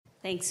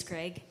Thanks,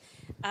 Greg.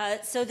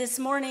 So this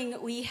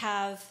morning we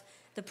have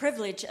the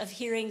privilege of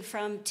hearing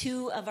from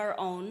two of our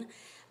own,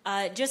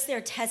 just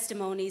their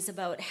testimonies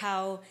about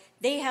how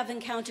they have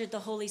encountered the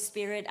Holy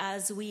Spirit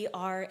as we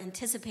are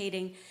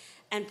anticipating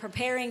and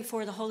preparing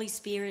for the Holy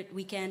Spirit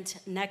weekend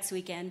next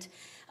weekend.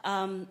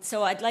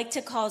 So I'd like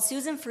to call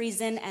Susan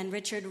Friesen and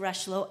Richard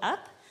Rushlow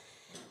up.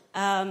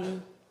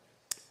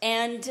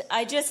 And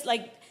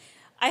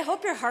I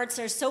hope your hearts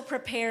are so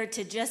prepared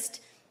to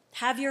just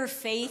have your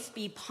faith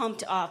be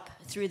pumped up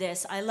through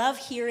this. I love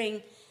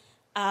hearing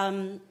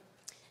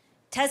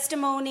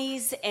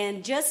testimonies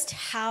and just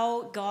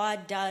how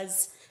God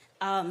does,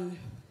 how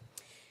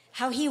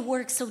he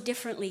works so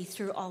differently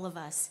through all of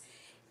us.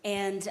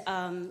 And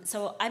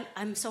so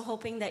I'm so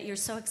hoping that you're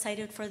so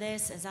excited for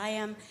this as I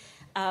am.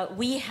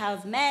 We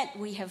have met,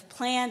 we have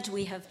planned,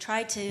 we have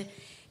tried to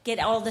get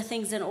all the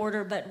things in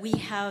order, but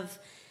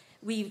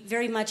we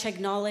very much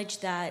acknowledge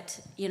that,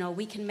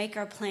 we can make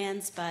our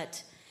plans,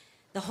 but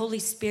the Holy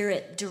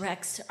Spirit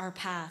directs our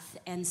path.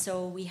 And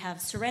so we have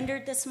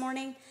surrendered this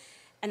morning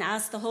and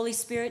asked the Holy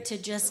Spirit to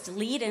just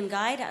lead and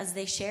guide as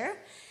they share.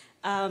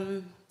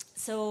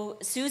 So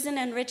Susan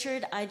and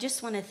Richard, I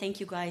just want to thank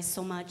you guys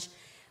so much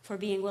for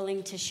being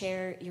willing to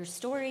share your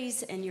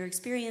stories and your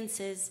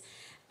experiences.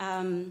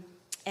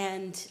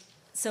 And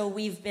so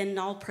we've been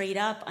all prayed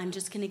up. I'm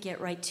just going to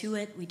get right to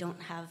it. We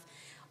don't have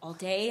all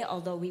day,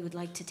 although we would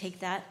like to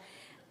take that.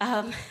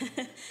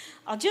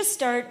 I'll just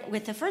start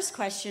with the first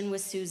question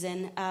with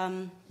Susan.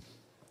 Can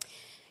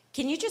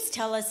you just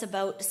tell us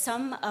about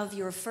some of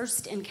your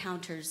first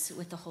encounters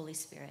with the Holy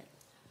Spirit?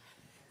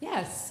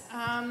 Yes.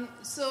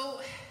 Growing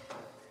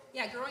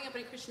up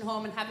in a Christian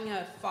home and having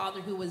a father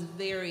who was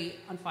very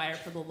on fire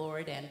for the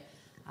Lord and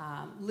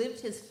lived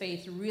his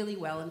faith really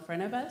well in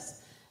front of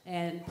us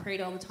and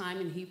prayed all the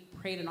time, and he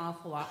prayed an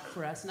awful lot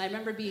for us. And I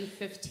remember being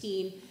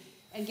 15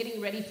 and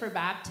getting ready for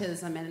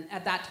baptism, and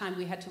at that time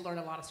we had to learn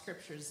a lot of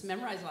scriptures,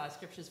 memorize a lot of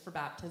scriptures for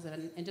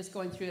baptism, and just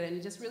going through it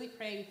and just really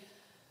praying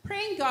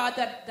God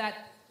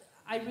that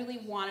I really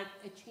wanted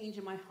a change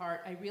in my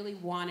heart. I really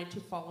wanted to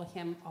follow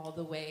him all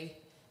the way.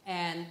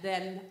 And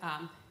then,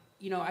 I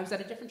was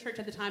at a different church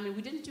at the time, and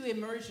we didn't do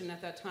immersion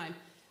at that time,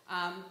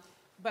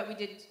 but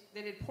they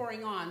did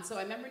pouring on. So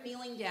I remember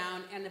kneeling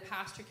down, and the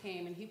pastor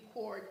came, and he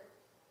poured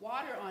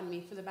water on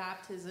me for the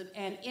baptism,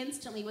 and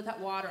instantly with that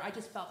water, I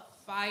just felt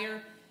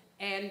fire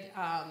and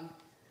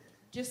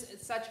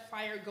just such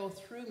fire go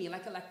through me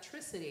like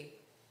electricity.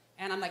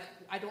 And I'm like,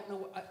 I don't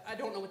know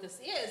what this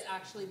is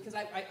actually, because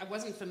I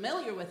wasn't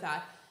familiar with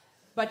that.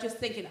 But just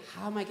thinking,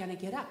 how am I going to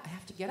get up? I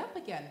have to get up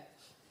again.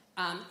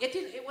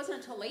 It wasn't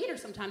until later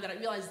sometime that I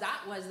realized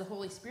that was the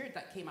Holy Spirit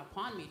that came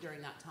upon me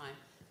during that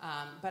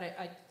time. But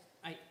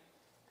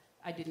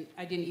I didn't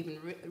even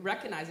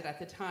recognize it at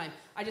the time.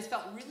 I just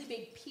felt really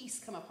big peace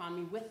come upon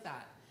me with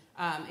that.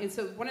 And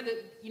so one of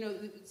the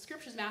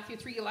scriptures, Matthew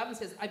 3:11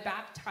 says, I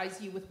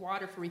baptize you with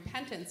water for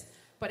repentance,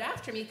 but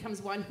after me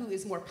comes one who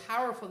is more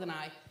powerful than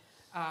I,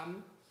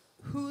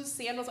 whose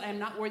sandals I am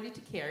not worthy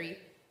to carry.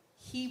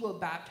 He will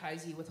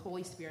baptize you with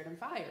Holy Spirit and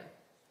fire.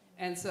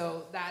 And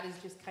so that is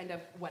just kind of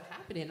what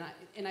happened,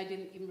 and I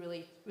didn't even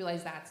really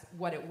realize that's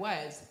what it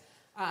was.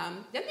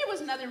 Then there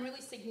was another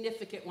really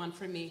significant one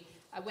for me.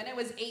 When I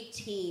was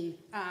 18,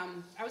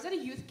 I was at a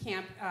youth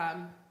camp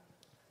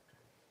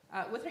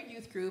with our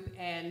youth group,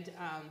 and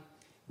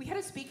we had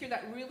a speaker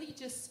that really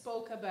just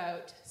spoke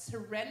about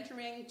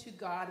surrendering to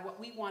God what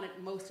we wanted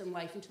most in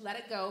life, and to let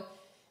it go,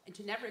 and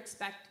to never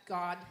expect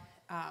God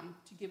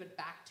to give it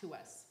back to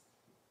us.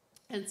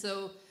 And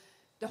so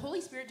the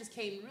Holy Spirit just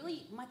came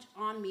really much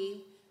on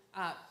me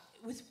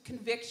with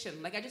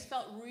conviction. Like, I just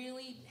felt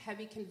really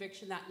heavy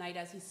conviction that night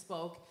as he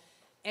spoke.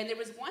 And there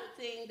was one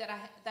thing that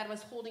I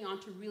was holding on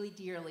to really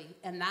dearly,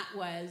 and that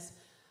was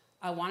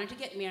I wanted to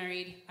get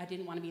married. I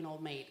didn't want to be an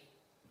old maid.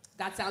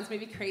 That sounds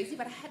maybe crazy,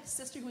 but I had a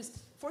sister who was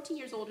 14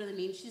 years older than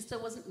me, and she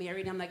still wasn't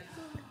married. I'm like,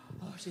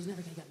 oh, she's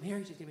never going to get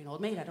married. She's going to be an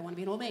old maid. I don't want to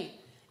be an old maid.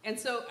 And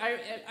so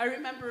I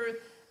remember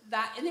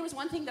that. And there was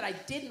one thing that I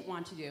didn't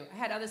want to do. I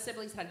had other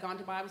siblings that had gone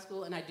to Bible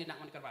school, and I did not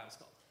want to go to Bible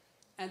school.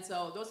 And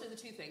so those are the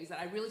two things that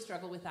I really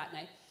struggled with that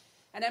night.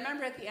 And I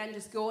remember at the end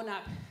just going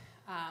up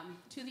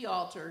to the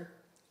altar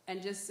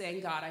and just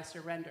saying, God, I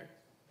surrender.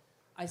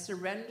 I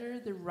surrender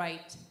the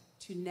right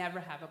to never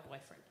have a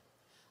boyfriend.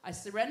 I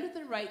surrender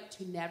the right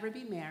to never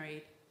be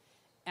married,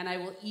 and I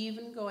will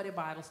even go to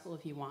Bible school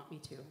if you want me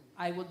to.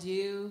 I will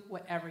do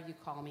whatever you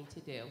call me to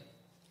do.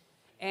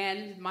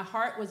 And my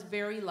heart was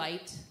very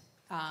light.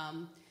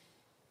 And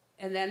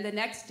then the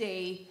next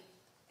day,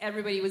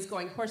 everybody was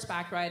going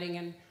horseback riding,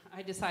 and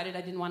I decided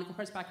I didn't want to go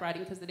horseback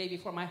riding because the day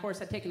before my horse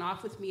had taken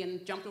off with me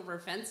and jumped over a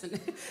fence, and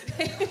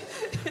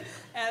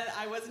and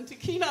I wasn't too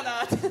keen on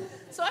that.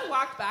 So I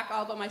walked back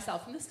all by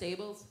myself in the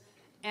stables.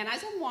 And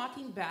as I'm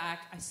walking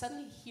back, I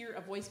suddenly hear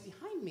a voice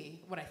behind me,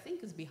 what I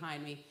think is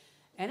behind me,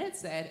 and it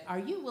said, are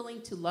you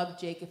willing to love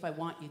Jake if I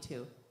want you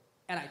to?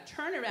 And I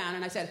turned around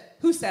and I said,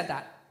 who said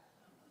that?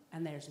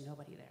 And there's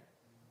nobody there.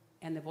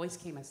 And the voice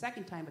came a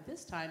second time, but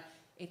this time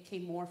it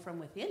came more from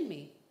within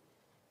me.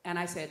 And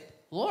I said,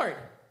 Lord.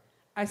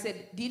 I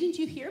said, didn't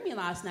you hear me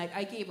last night?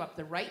 I gave up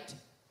the right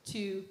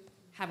to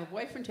have a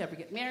boyfriend, to ever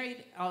get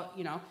married,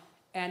 you know.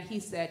 And he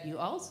said, you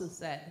also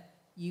said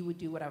you would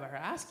do whatever I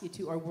asked you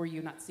to, or were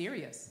you not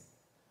serious?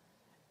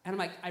 And I'm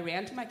like, I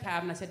ran to my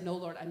cab and I said, no,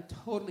 Lord, I'm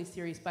totally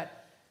serious,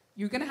 but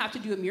you're going to have to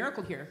do a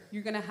miracle here.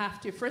 You're going to have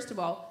to, first of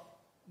all,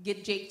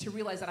 get Jake to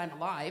realize that I'm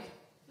alive.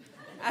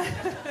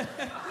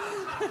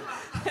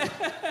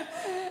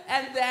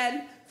 And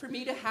then for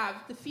me to have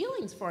the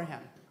feelings for him,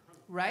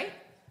 right?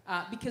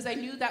 Because I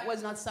knew that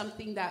was not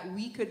something that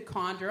we could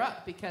conjure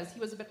up, because he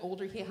was a bit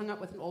older. He hung out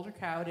with an older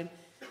crowd, and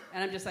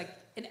I'm just like,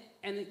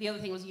 and the other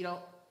thing was, you know,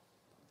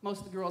 most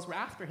of the girls were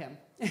after him.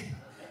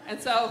 And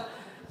so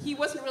he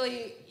wasn't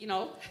really, you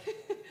know.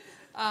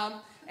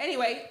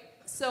 Anyway,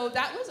 so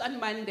that was on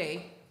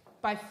Monday.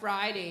 By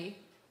Friday,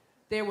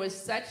 there was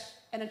such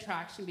an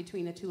attraction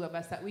between the two of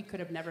us that we could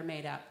have never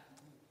made up.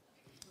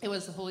 It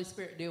was the Holy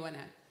Spirit doing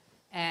it.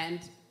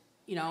 And,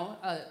 you know,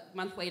 a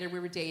month later we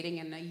were dating,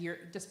 and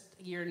just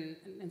a year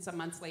and some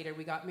months later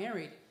we got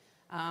married.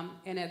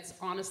 And it's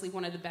honestly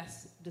one of the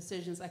best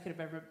decisions I could have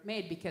ever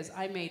made, because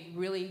I made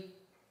really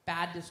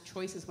bad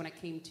choices when it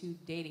came to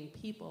dating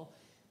people.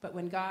 But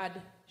when God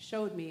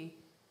showed me,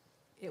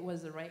 it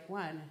was the right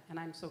one, and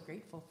I'm so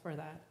grateful for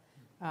that.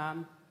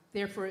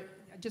 Therefore,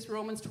 just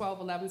Romans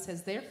 12:11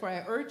 says, therefore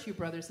I urge you,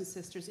 brothers and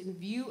sisters, in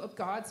view of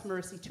God's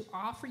mercy, to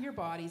offer your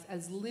bodies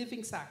as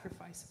living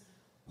sacrifice,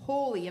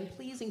 holy and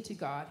pleasing to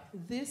God.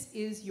 This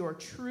is your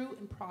true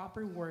and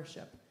proper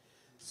worship.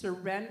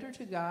 Surrender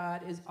to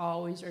God is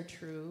always our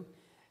true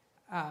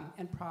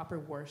and proper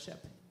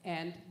worship.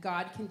 And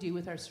God can do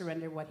with our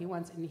surrender what he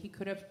wants. And he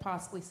could have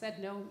possibly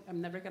said, no, I'm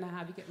never going to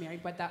have you get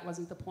married. But that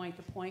wasn't the point.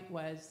 The point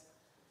was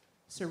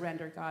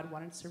surrender. God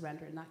wanted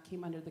surrender. And that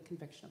came under the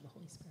conviction of the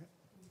Holy Spirit.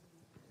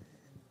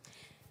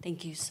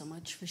 Thank you so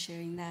much for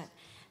sharing that.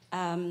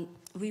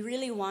 We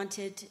really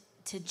wanted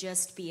to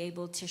just be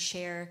able to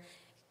share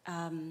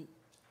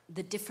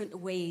the different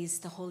ways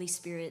the Holy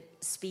Spirit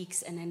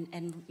speaks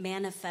and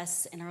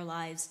manifests in our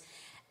lives.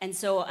 And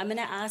so I'm going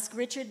to ask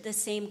Richard the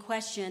same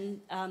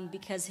question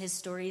because his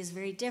story is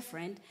very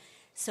different.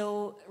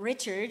 So,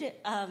 Richard,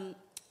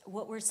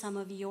 what were some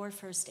of your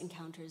first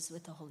encounters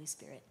with the Holy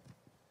Spirit?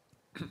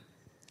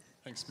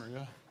 Thanks,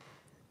 Maria.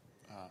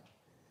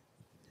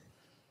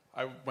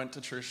 I went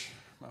to church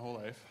my whole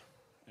life,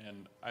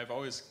 and I've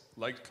always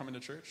liked coming to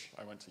church.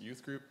 I went to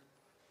youth group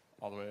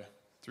all the way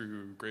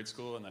through grade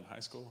school and then high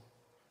school.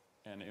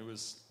 And it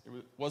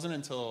wasn't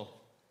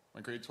until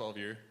my grade 12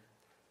 year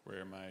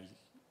where my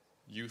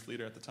youth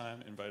leader at the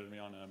time invited me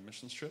on a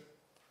missions trip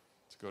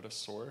to go to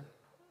SOAR,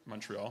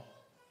 Montreal,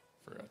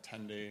 for a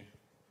 10-day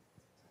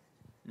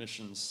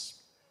missions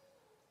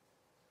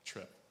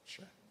trip.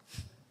 Sure.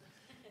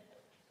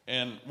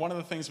 And one of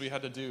the things we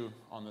had to do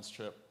on this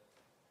trip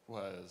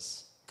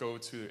was go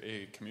to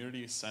a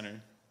community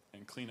center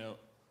and clean out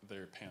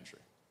their pantry.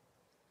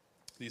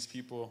 These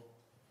people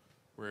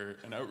were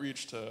an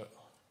outreach to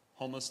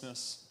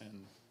homelessness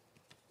and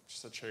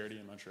just a charity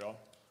in Montreal,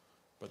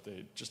 but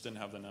they just didn't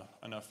have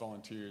enough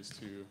volunteers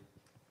to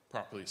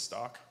properly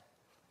stock.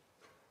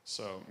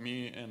 So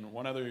me and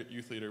one other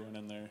youth leader went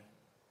in there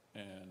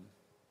and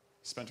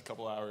spent a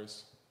couple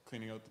hours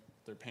cleaning out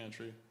their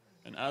pantry.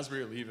 And as we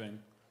were leaving,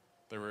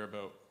 there were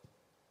about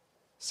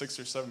 6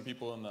 or 7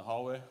 people in the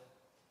hallway,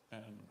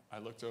 and I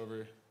looked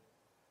over,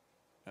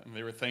 and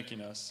they were thanking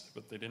us,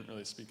 but they didn't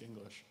really speak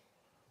English.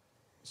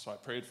 So I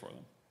prayed for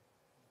them.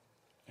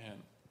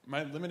 And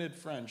my limited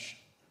French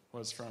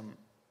was from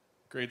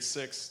grade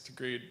 6 to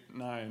grade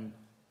 9,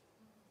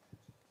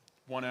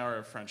 1 hour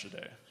of French a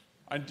day.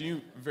 I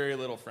knew very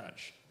little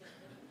French.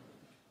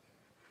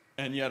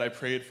 And yet I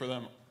prayed for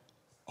them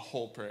a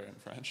whole prayer in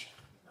French.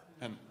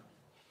 And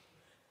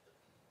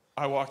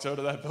I walked out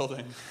of that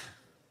building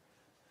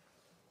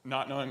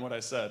not knowing what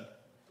I said.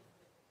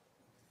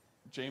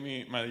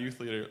 Jamie, my youth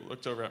leader,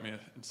 looked over at me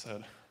and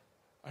said,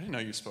 I didn't know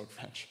you spoke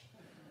French.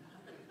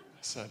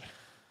 I said,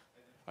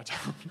 I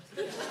don't.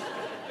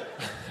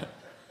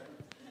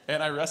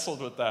 And I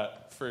wrestled with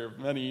that for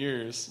many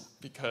years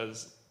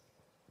because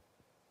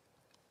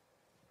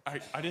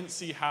I didn't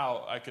see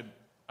how I could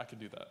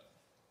do that.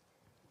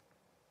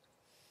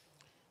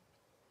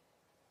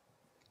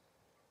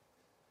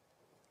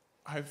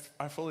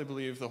 I fully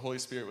believe the Holy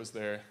Spirit was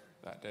there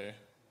that day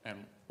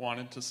and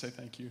wanted to say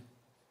thank you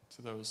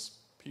to those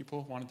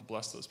people, wanted to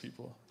bless those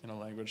people in a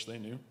language they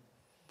knew.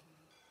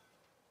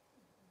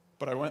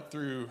 But I went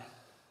through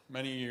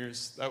many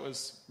years. That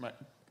was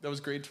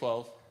grade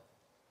 12,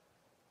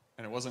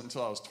 and it wasn't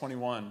until I was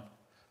 21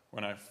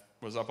 when I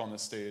was up on the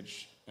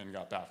stage and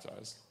got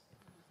baptized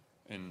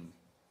in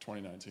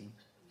 2019.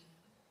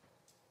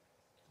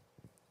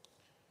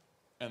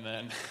 And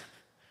then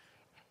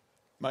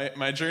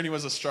my journey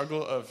was a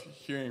struggle of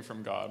hearing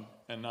from God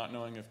and not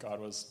knowing if God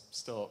was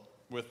still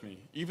with me.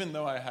 Even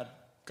though I had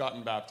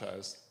gotten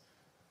baptized,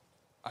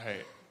 I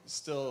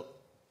still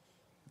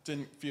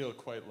didn't feel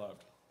quite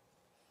loved.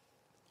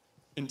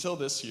 Until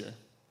this year,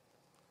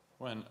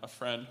 when a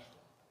friend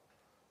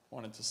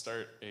wanted to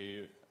start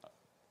a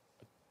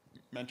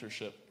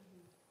mentorship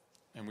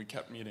And we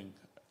kept meeting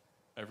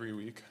every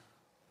week,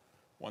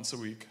 once a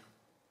week.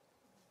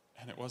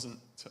 And it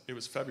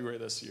was February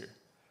this year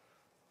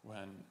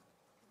when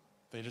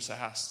they just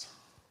asked,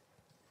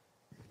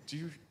 "Do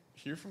you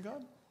hear from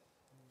God?"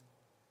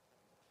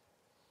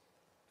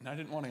 And I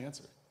didn't want to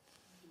answer,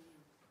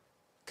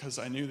 because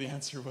I knew the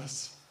answer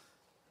was,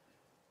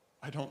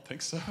 I don't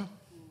think so.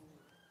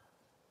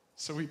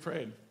 So we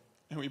prayed,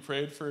 and we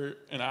prayed for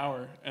an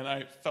hour, and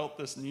I felt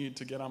this need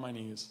to get on my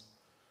knees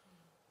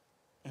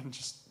and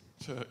just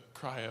to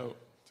cry out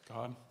to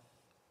God.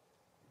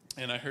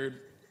 And I heard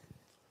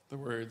the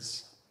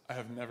words, "I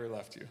have never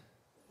left you,"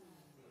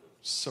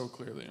 so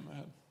clearly in my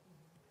head.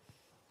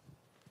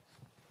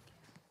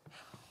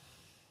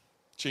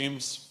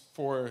 James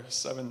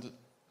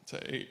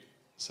 4:7-8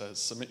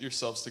 says, "Submit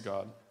yourselves to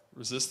God,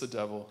 resist the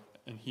devil,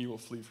 and he will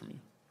flee from you.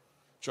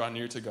 Draw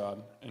near to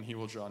God, and he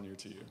will draw near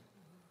to you."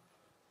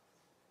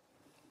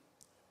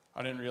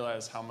 I didn't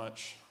realize how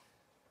much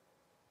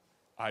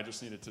I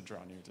just needed to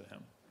draw near to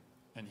him,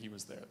 and he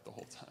was there the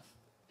whole time.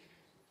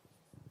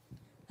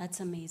 That's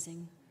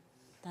amazing.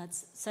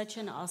 That's such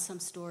an awesome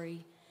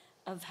story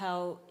of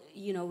how,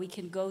 we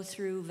can go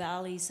through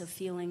valleys of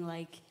feeling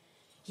like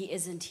he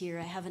isn't here.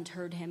 I haven't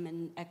heard him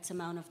in X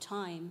amount of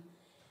time.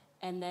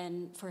 And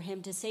then for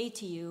him to say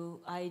to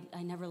you, I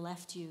never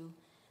left you.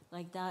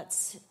 Like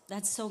that's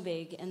so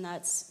big. And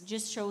that's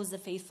just shows the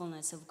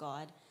faithfulness of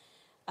God.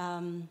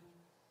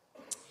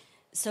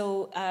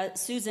 So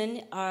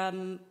Susan,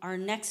 our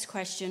next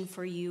question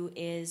for you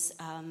is,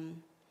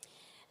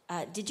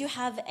 did you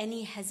have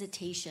any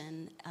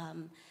hesitation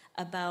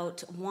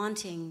about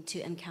wanting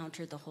to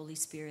encounter the Holy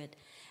Spirit?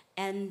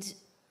 And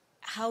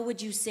how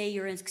would you say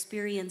your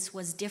experience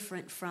was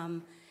different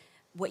from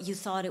what you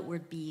thought it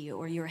would be,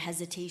 or your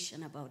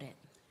hesitation about it?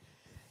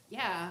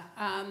 Yeah,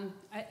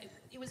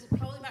 it was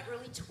probably my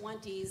early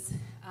 20s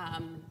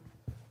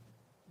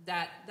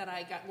that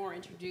I got more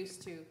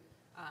introduced to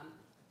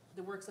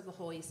the works of the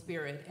Holy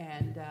Spirit,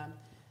 and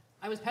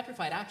I was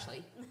petrified,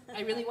 actually.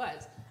 I really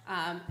was,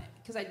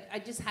 because I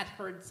just had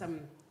heard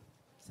some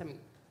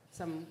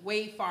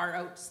way far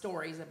out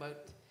stories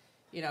about,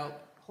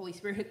 Holy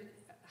Spirit,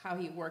 how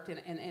he worked,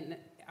 and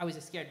I was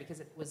just scared because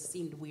it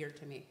seemed weird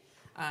to me.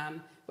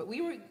 But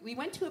we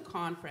went to a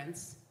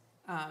conference,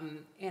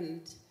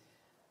 and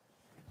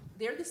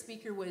there the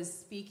speaker was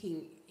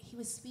speaking. He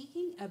was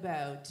speaking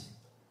about,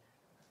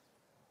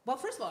 well,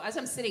 first of all, as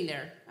I'm sitting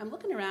there, I'm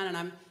looking around,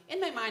 and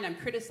in my mind, I'm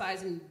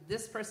criticizing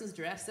this person's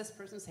dress, this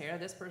person's hair,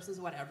 this person's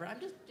whatever.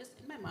 I'm just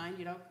in my mind,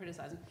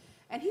 criticizing.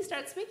 And he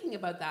started speaking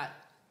about that.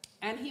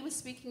 And he was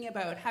speaking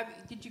about,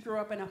 did you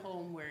grow up in a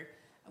home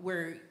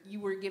where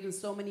you were given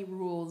so many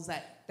rules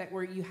that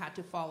where you had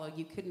to follow?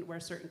 You couldn't wear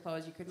certain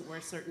clothes, you couldn't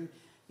wear certain,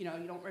 you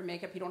don't wear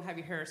makeup, you don't have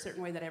your hair a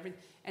certain way,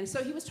 and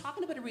so he was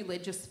talking about a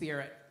religious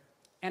spirit.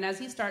 And as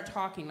he started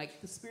talking,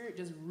 the spirit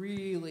just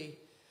really,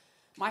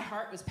 my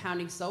heart was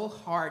pounding so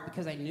hard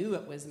because I knew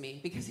it was me,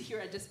 because here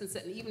I'd just been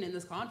sitting even in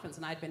this conference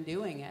and I'd been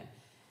doing it.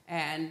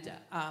 And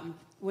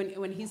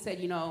when he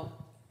said,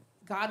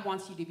 God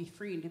wants you to be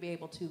free and to be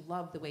able to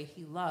love the way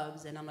he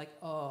loves, and I'm like,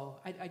 oh,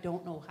 I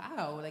don't know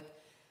how,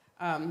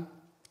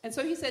 and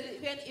so he said,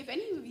 if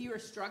any of you are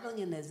struggling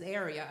in this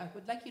area, I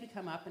would like you to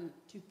come up and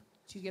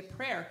to get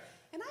prayer.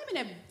 And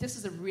this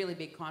is a really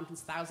big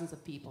conference, thousands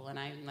of people, and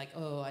I'm like,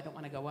 oh, I don't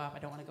want to go up, I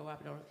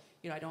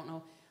don't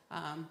know.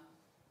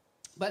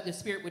 But the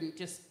Spirit wouldn't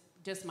just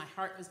my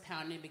heart was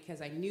pounding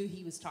because I knew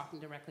he was talking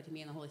directly to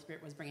me, and the Holy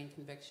Spirit was bringing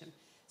conviction.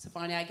 So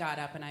finally I got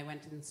up and I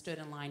went and stood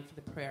in line for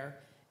the prayer.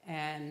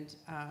 And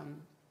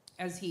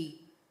as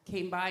he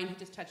came by and he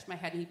just touched my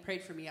head and he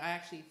prayed for me, I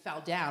actually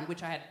fell down,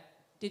 which I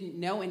didn't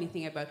know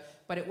anything about.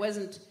 But it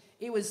was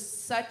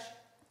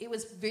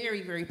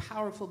very, very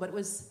powerful, but it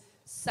was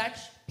such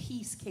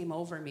peace came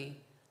over me.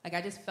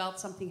 I just felt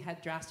something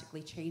had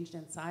drastically changed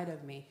inside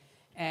of me.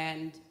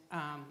 And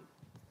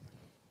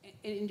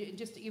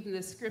just even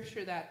the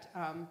scripture that,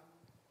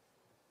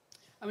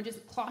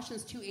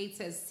 Colossians 2:8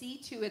 says, "See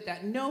to it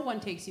that no one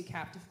takes you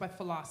captive by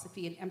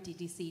philosophy and empty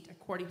deceit,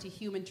 according to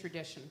human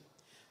tradition,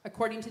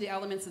 according to the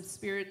elements of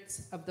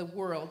spirits of the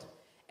world,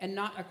 and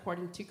not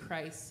according to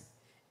Christ."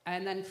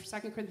 And then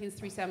 2 Corinthians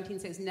 3:17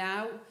 says,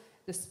 "Now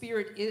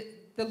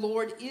the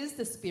Lord is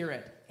the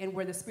Spirit, and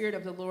where the Spirit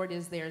of the Lord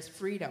is, there is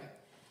freedom."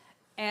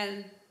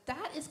 And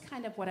that is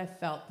kind of what I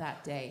felt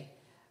that day.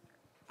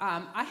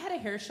 I had a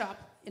hair shop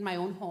in my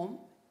own home,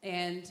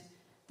 and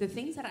the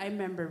things that I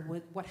remember,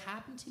 what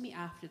happened to me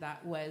after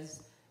that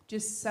was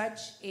just such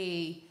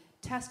a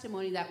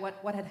testimony that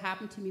what had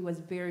happened to me was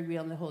very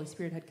real, and the Holy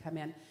Spirit had come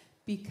in,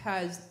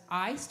 because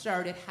I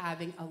started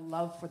having a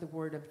love for the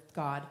Word of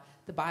God,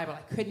 the Bible.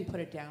 I couldn't put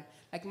it down.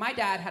 My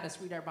dad had us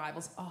read our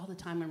Bibles all the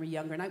time when we were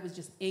younger, and I was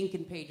just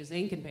inking pages.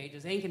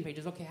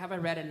 Okay, have I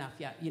read enough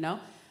yet,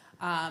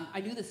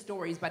 I knew the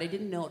stories, but I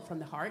didn't know it from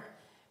the heart.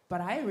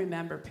 But I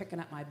remember picking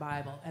up my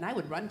Bible, and I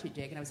would run to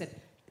Jake, and I would say,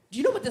 "Do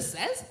you know what this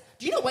says?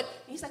 Do you know what?"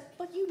 And he's like,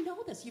 "But you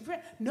know this. You've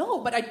read." "No,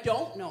 but I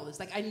don't know this."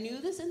 I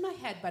knew this in my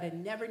head, but I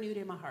never knew it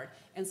in my heart.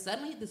 And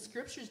suddenly the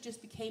scriptures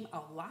just became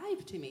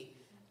alive to me.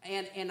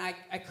 And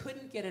I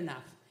couldn't get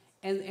enough.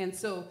 And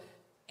so,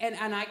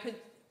 and I could,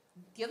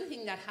 the other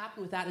thing that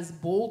happened with that is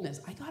boldness.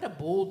 I got a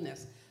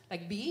boldness.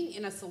 Like being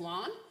in a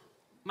salon,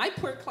 my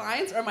poor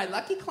clients or my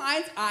lucky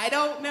clients, I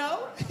don't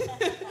know.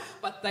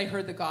 But they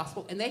heard the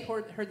gospel and they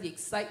heard the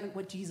excitement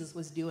what Jesus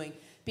was doing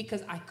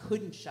because I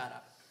couldn't shut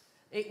up.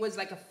 It was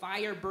like a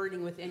fire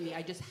burning within me.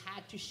 I just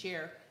had to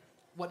share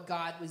what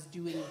God was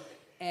doing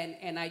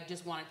and I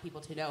just wanted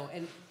people to know.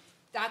 And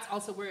that's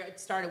also where it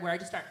started, where I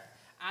just started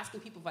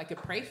asking people if I could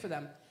pray for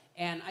them.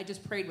 And I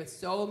just prayed with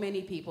so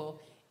many people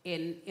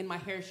in my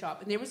hair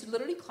shop. And there was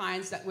literally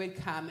clients that would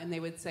come and they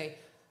would say,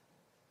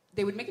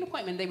 they would make an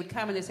appointment. They would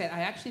come and they said, I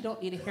actually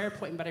don't need a hair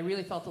appointment, but I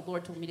really felt the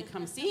Lord told me to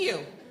come see you.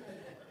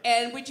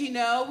 And would you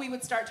know, we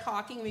would start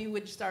talking, we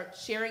would start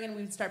sharing, and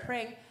we would start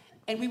praying.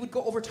 And we would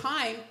go over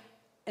time,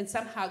 and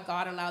somehow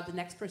God allowed the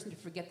next person to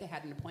forget they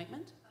had an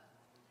appointment.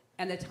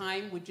 And the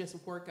time would just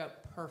work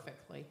out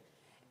perfectly.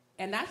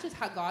 And that's just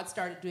how God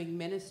started doing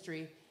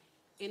ministry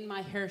in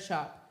my hair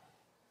shop.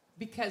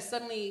 Because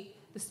suddenly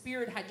the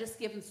Spirit had just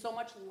given so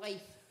much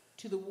life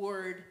to the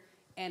Word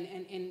and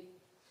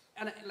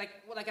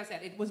like I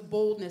said, it was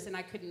boldness, and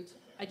I couldn't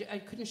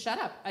shut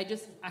up. I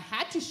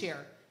had to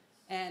share,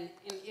 and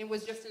it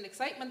was just an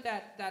excitement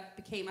that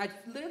became. I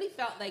literally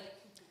felt like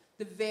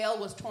the veil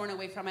was torn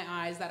away from my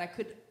eyes, that I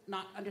could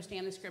not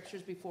understand the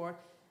scriptures before,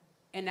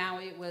 and now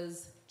it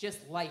was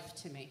just life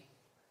to me.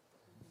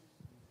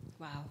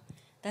 Wow,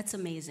 that's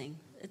amazing.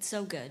 It's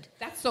so good.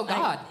 That's so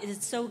God.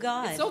 It's so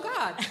God. It's so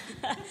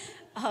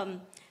God.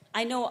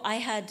 I know I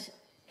had,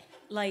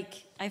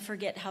 I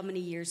forget how many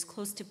years,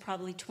 close to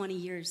probably 20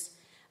 years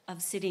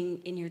of sitting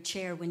in your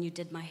chair when you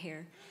did my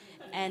hair.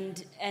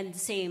 And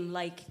same,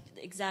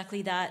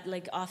 exactly that,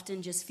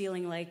 often just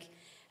feeling like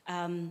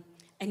I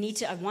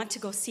want to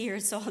go see her,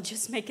 so I'll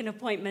just make an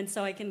appointment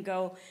so I can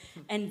go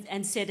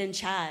and sit and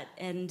chat.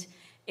 And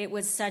it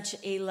was such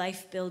a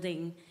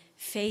life-building,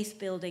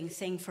 faith-building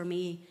thing for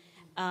me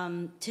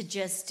to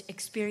just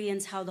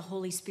experience how the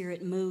Holy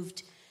Spirit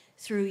moved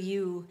through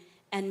you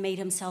and made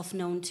himself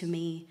known to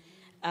me.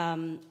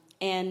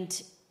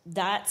 And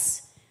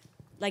that's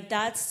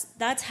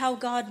how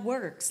God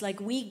works.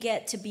 We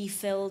get to be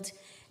filled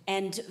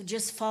and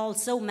just fall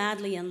so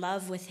madly in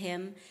love with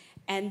him,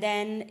 and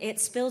then it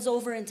spills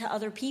over into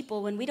other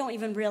people when we don't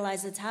even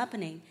realize it's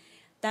happening.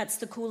 That's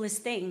the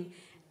coolest thing.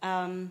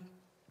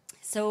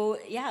 So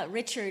yeah,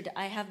 Richard,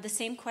 I have the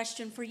same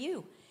question for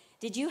you.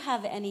 Did you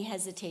have any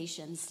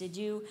hesitations? Did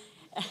you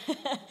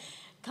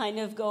kind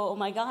of go, oh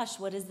my gosh,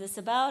 what is this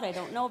about? I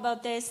don't know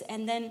about this.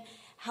 And then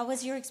how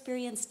was your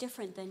experience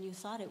different than you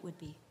thought it would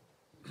be?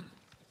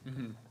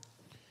 Mm-hmm.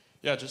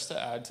 Yeah, just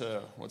to add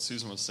to what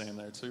Susan was saying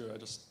there too, I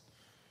just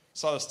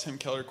saw this Tim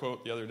Keller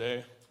quote the other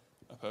day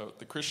about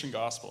the Christian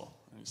gospel.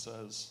 And he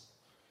says,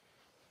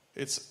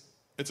 it's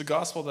a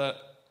gospel that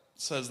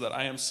says that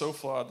I am so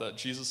flawed that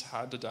Jesus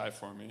had to die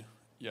for me,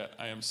 yet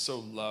I am so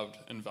loved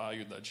and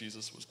valued that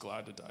Jesus was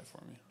glad to die for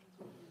me.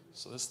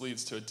 So this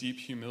leads to a deep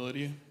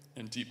humility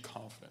and deep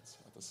confidence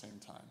at the same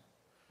time.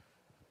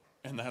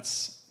 And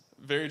that's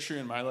very true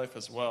in my life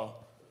as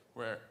well,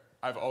 where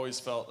I've always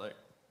felt like,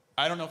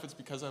 I don't know if it's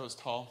because I was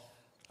tall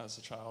as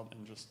a child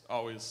and just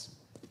always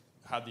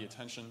had the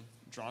attention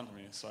drawn to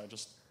me, so I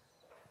just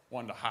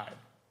wanted to hide.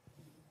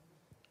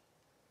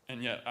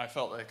 And yet I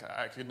felt like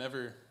I could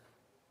never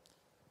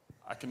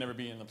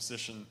be in a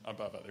position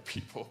above other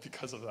people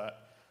because of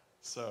that.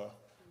 So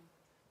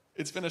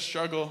it's been a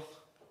struggle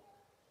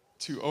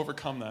to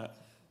overcome that.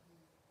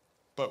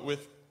 But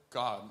with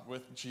God,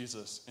 with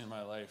Jesus in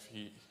my life,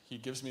 he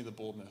gives me the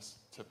boldness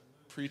to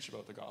preach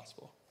about the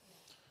gospel.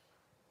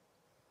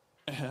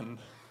 And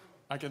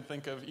I can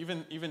think of,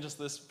 even just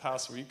this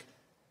past week,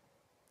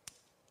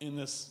 in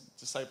this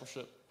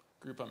discipleship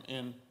group I'm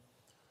in,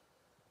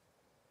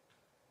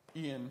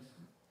 Ian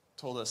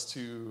told us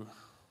to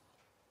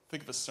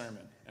think of a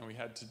sermon, and we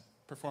had to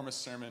perform a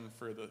sermon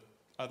for the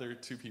other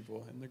two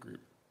people in the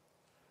group.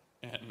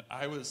 And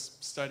I was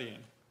studying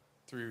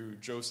through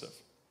Joseph,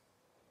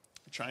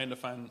 trying to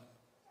find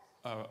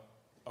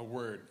a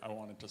word I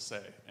wanted to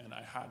say. And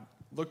I had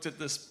looked at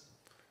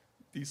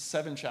these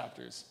 7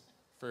 chapters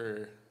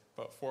for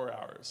about 4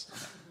 hours.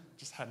 And I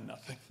just had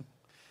nothing.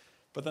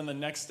 But then the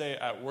next day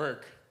at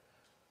work,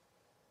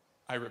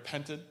 I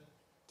repented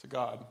to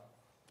God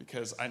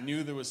because I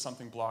knew there was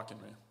something blocking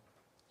me.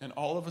 And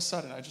all of a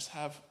sudden, I just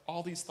have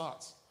all these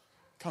thoughts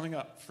coming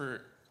up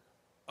for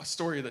a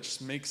story that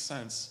just makes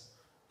sense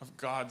of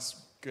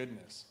God's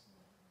goodness.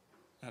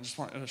 And I just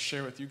wanted to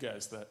share with you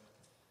guys that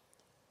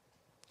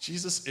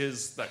Jesus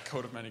is that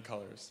coat of many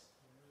colors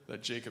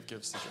that Jacob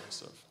gives to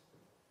Joseph.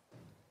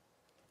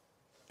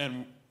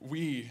 And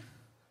we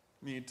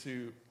need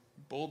to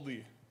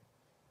boldly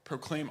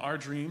proclaim our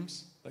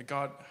dreams that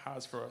God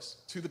has for us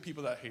to the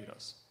people that hate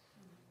us,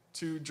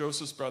 to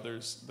Joseph's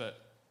brothers that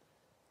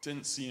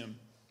didn't see him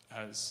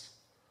as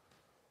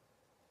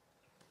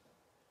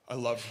a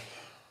loved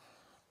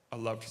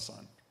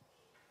son.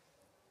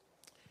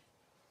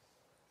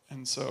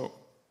 And so,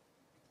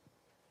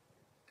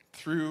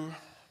 through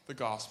the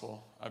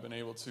gospel, I've been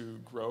able to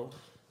grow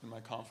in my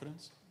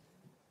confidence,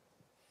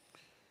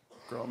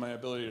 grow in my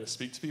ability to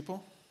speak to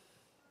people,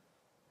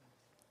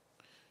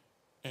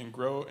 and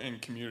grow in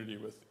community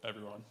with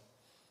everyone.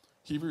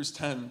 Hebrews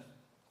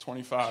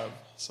 10:25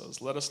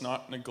 says, "Let us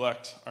not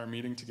neglect our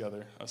meeting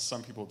together, as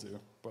some people do,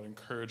 but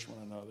encourage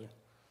one another,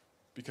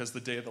 because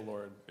the day of the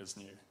Lord is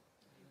near."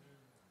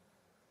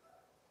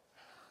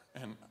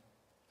 And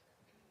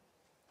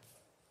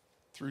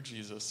through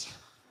Jesus,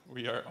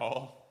 we are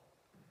all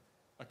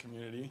a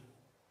community,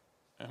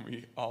 and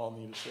we all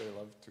need to share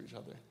love to each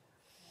other.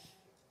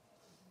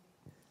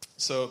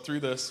 So through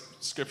this,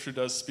 Scripture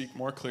does speak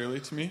more clearly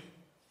to me.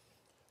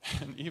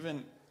 And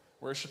even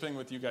worshiping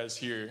with you guys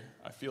here,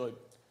 I feel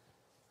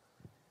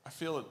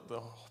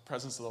the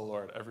presence of the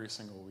Lord every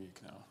single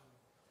week now.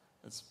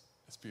 It's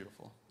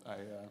beautiful.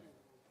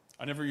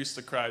 I never used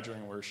to cry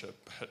during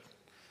worship, but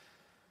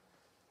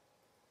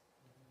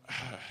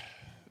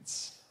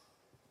it's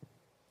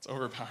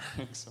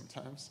overpowering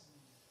sometimes.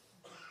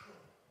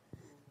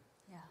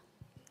 Yeah,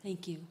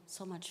 thank you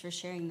so much for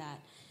sharing that.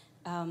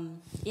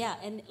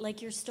 And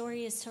like your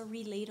story is so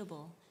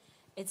relatable.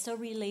 It's so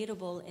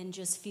relatable, and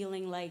just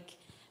feeling like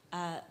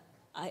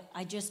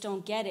I just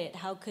don't get it.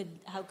 How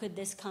could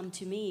this come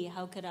to me?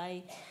 How could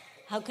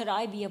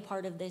I be a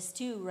part of this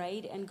too,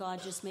 right? And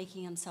God just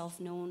making himself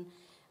known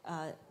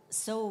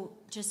so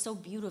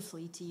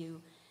beautifully to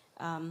you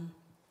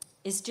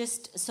is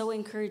just so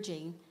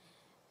encouraging.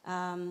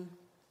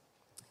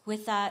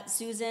 With that,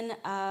 Susan,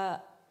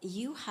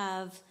 you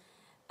have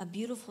a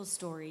beautiful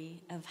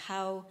story of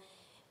how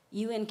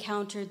you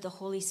encountered the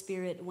Holy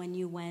Spirit when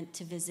you went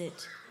to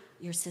visit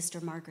your sister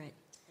Margaret.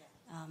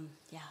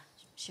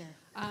 Sure.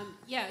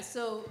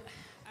 So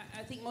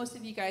I think most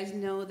of you guys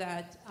know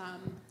that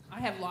I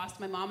have lost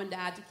my mom and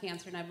dad to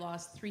cancer, and I've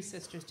lost 3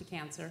 sisters to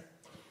cancer.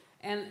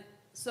 And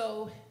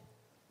so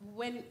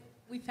when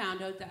we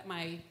found out that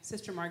my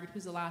sister Margaret,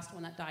 who's the last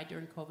one that died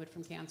during COVID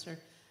from cancer,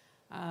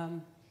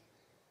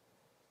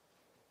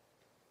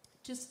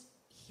 just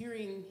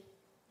hearing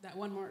that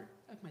one more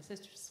of my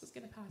sisters was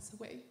going to pass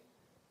away,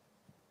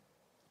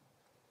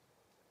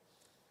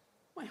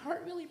 my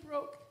heart really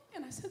broke,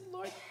 and I said,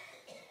 Lord,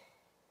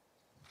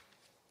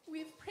 we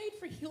have prayed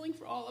for healing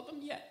for all of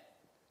them, yet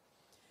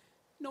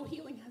no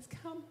healing has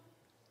come.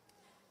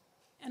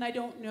 And I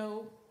don't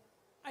know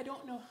how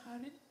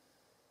to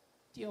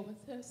deal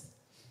with this.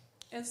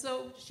 And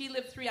so she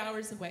lived 3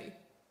 hours away.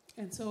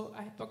 And so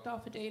I booked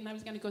off a day, and I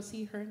was going to go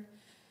see her.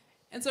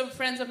 And so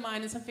friends of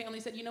mine and some family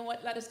said, you know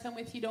what, let us come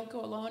with you, don't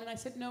go alone. And I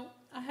said, no,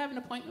 I have an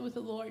appointment with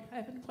the Lord. I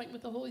have an appointment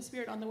with the Holy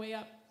Spirit on the way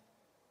up.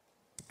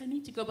 I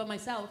need to go by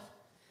myself.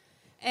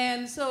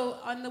 And so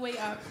on the way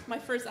up, my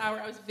first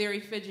hour, I was very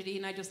fidgety,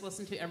 and I just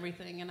listened to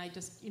everything, and I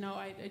just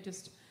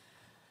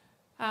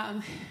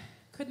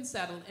couldn't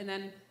settle. And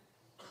then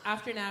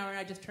after an hour,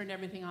 I just turned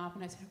everything off,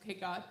 and I said, okay,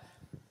 God,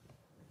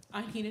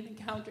 I need an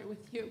encounter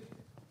with you,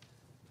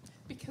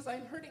 because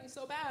I'm hurting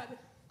so bad.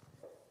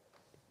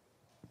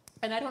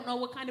 And I don't know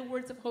what kind of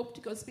words of hope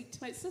to go speak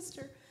to my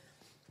sister.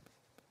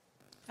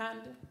 And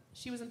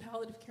she was in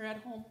palliative care at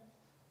home.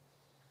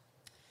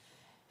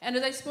 And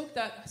as I spoke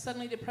that,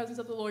 suddenly the presence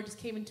of the Lord just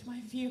came into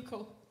my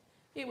vehicle.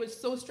 It was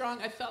so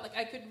strong, I felt like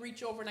I could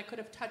reach over and I could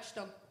have touched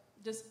him.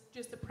 Just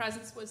the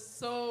presence was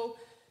so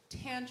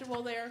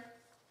tangible there.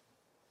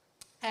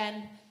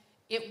 And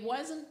it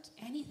wasn't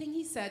anything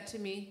he said to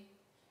me.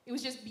 It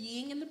was just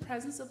being in the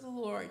presence of the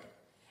Lord.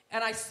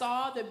 And I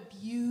saw the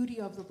beauty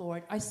of the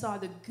Lord. I saw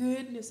the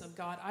goodness of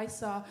God. I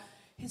saw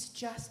his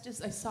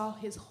justice. I saw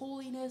his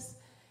holiness.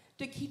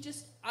 He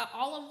just,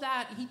 all of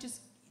that, he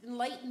just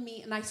enlightened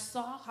me, and I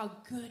saw how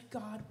good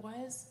God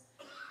was.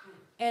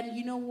 And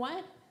you know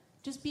what?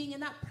 Just being in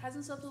that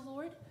presence of the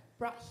Lord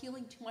brought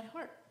healing to my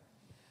heart.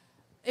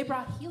 It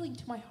brought healing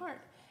to my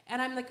heart.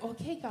 And I'm like,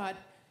 okay, God,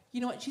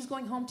 you know what? She's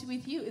going home to be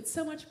with you. It's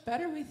so much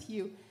better with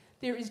you.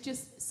 There is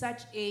just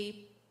such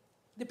the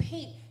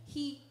pain.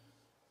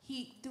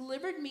 He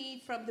delivered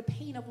me from the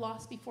pain of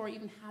loss before I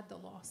even had the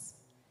loss.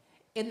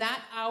 In that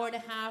hour and a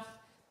half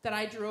that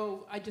I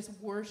drove, I just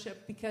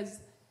worshiped, because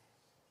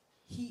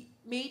he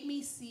made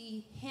me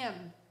see him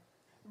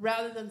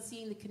rather than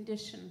seeing the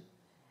condition,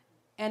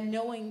 and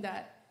knowing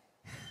that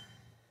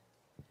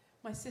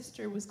my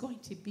sister was going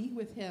to be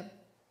with him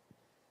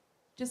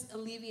just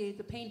alleviated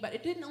the pain. But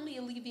it didn't only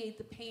alleviate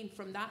the pain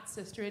from that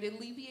sister, it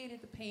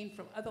alleviated the pain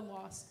from other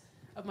loss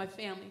of my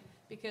family,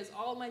 because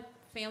all my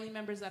family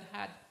members that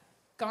had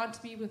gone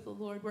to be with the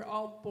Lord were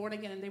all born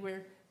again, and they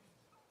were,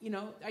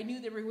 I knew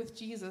they were with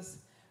Jesus.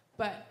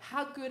 But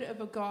how good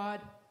of a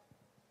God,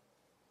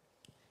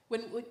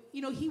 when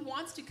he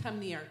wants to come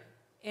near.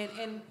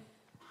 And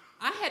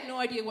I had no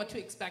idea what to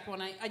expect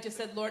when I just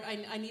said, Lord,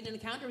 I need an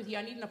encounter with you.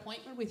 I need an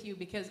appointment with you,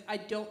 because I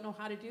don't know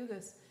how to do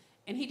this.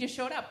 And he just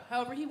showed up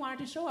however he wanted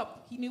to show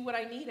up. He knew what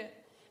I needed.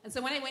 And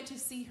so when I went to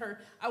see her,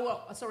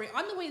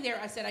 on the way there,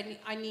 I said,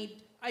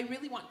 I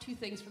really want 2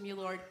 things from you,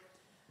 Lord.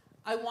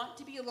 I want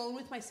to be alone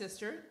with my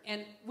sister,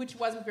 and which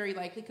wasn't very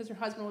likely, because her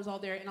husband was all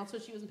there, and also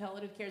she was in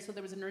palliative care, so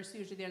there was a nurse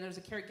usually there, and there was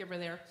a caregiver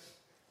there.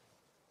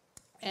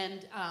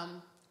 And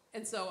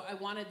so I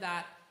wanted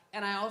that.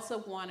 And I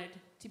also wanted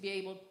to be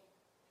able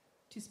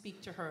to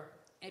speak to her,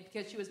 and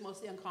because she was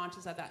mostly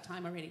unconscious at that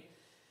time already.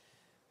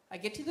 I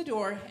get to the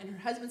door, and her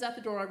husband's at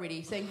the door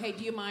already, saying, hey,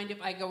 do you mind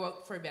if I go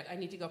out for a bit? I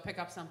need to go pick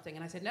up something.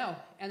 And I said, no.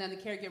 And then the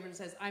caregiver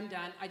says, I'm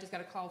done. I just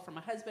got a call from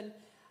my husband.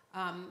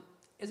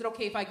 Is it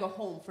okay if I go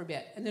home for a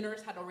bit? And the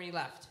nurse had already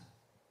left.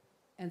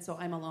 And so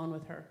I'm alone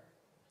with her.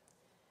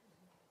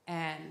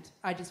 And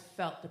I just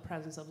felt the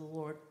presence of the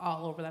Lord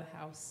all over that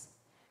house.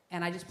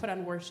 And I just put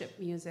on worship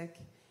music,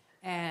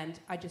 and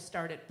I just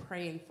started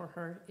praying for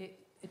her.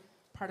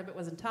 Part of it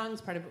was in tongues,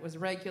 part of it was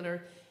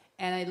regular.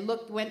 And I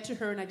went to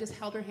her, and I just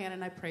held her hand,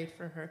 and I prayed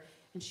for her.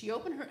 And she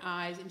opened her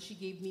eyes, and she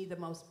gave me the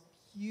most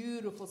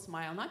beautiful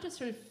smile. Not just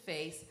her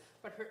face,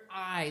 but her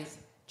eyes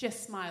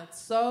just smiled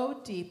so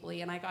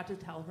deeply. And I got to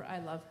tell her I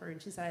love her,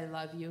 and she said, I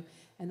love you.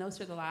 And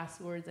those are the last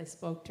words I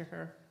spoke to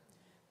her.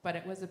 But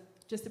it was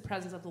just the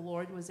presence of the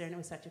Lord was there, and it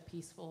was such a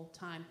peaceful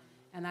time.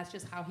 And that's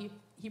just how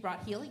he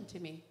brought healing to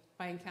me,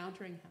 by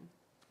encountering him.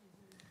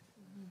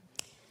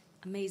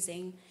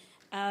 Amazing.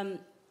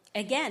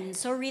 Again,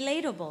 so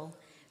relatable,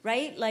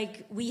 right?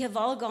 Like, we have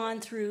all gone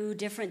through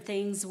different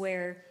things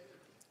where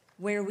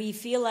we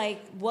feel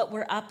like what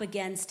we're up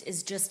against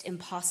is just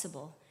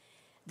impossible.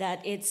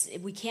 That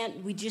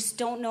we just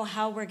don't know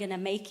how we're going to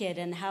make it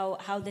and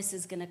how this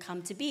is going to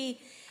come to be.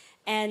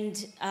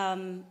 And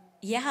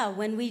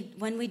when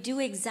we do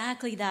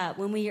exactly that,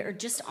 when we are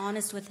just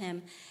honest with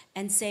him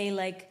and say,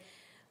 like,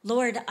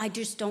 Lord, I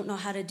just don't know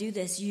how to do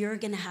this. You're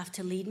going to have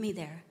to lead me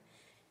there.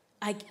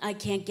 I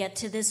can't get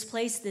to this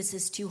place. This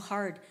is too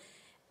hard.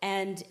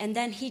 And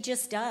then he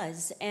just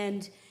does.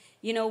 And,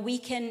 we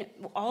can,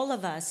 all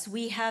of us,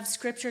 we have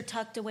scripture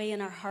tucked away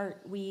in our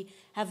heart. We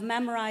have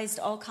memorized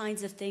all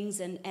kinds of things.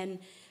 And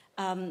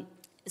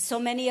so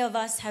many of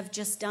us have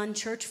just done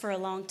church for a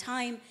long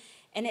time.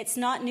 And it's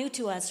not new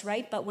to us,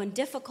 right? But when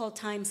difficult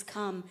times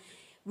come,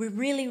 we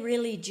really,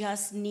 really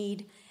just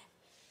need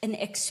an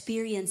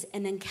experience,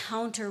 an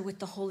encounter with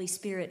the Holy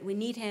Spirit. We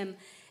need him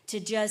to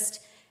just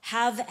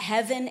have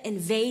heaven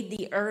invade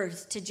the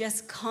earth, to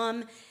just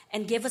come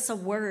and give us a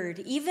word,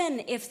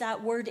 even if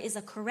that word is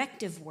a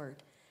corrective word,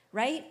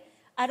 right?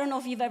 I don't know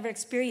if you've ever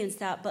experienced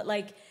that, but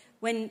like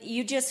when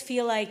you just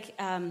feel like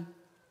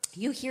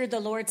you hear the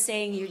Lord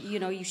saying,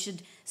 you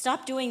should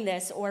stop doing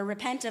this or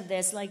repent of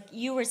this, like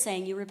you were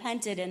saying, you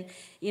repented and,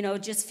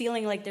 just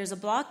feeling like there's a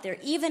block there.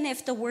 Even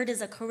if the word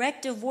is a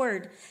corrective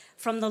word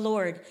from the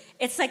Lord,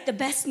 it's like the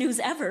best news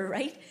ever,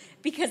 right?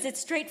 Because it's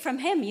straight from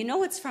him.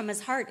 It's from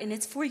his heart, and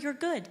it's for your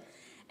good.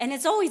 And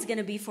it's always going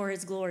to be for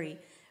his glory,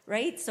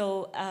 right?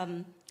 So,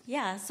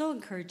 so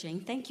encouraging.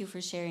 Thank you for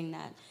sharing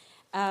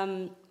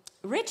that.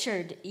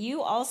 Richard,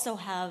 you also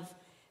have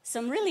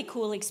some really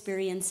cool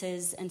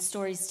experiences and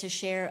stories to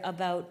share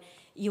about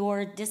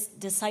your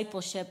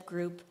discipleship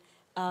group.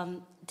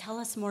 Tell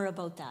us more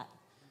about that.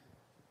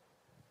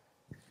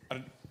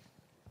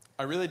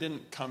 I really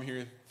didn't come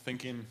here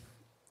thinking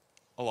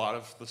a lot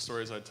of the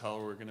stories I tell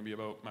were going to be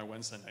about my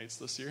Wednesday nights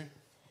this year.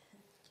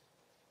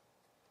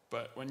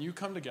 But when you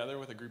come together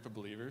with a group of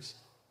believers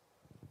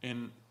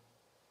in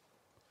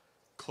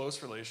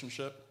close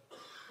relationship,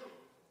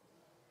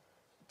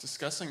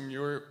 discussing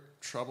your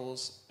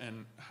troubles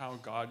and how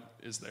God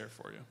is there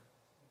for you,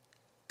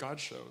 God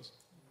shows.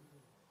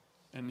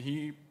 And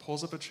he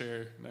pulls up a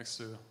chair next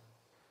to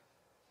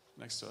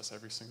us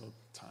every single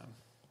time.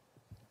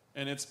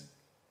 And it's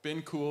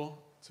been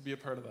cool to be a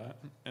part of that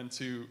and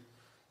to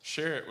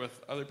share it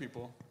with other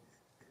people,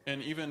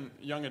 and even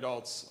young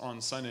adults on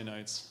Sunday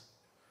nights.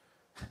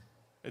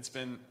 It's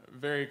been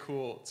very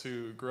cool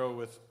to grow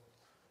with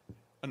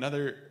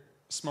another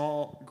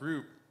small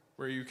group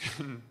where you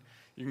can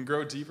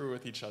grow deeper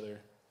with each other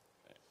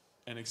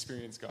and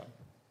experience God.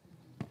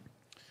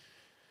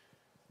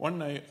 One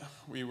night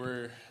we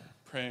were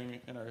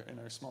praying in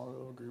our small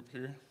little group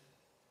here,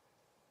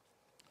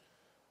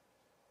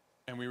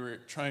 and we were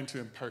trying to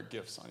impart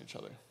gifts on each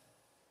other.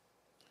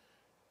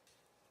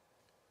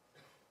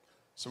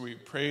 So we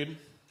prayed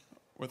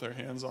with our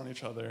hands on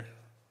each other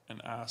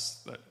and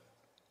asked that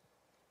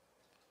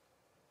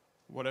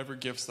whatever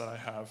gifts that I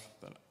have,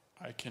 that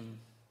I can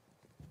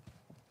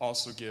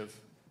also give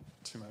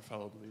to my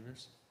fellow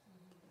believers.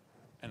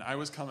 And I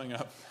was coming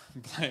up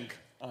blank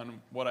on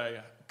what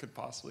I could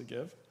possibly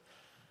give.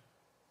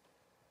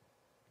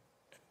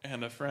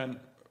 And a friend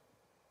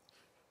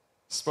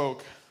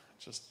spoke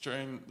just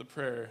during the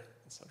prayer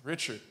and said,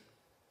 Richard,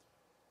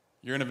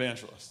 you're an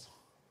evangelist.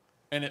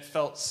 And it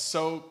felt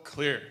so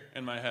clear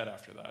in my head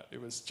after that. It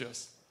was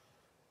just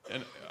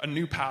a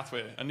new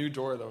pathway, a new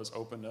door that was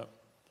opened up.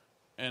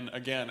 And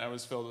again, I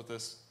was filled with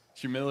this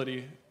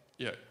humility,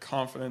 yet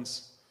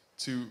confidence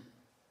to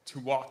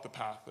walk the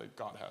path that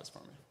God has for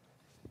me.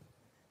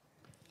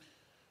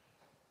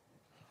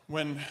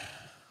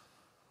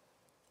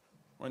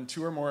 When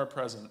two or more are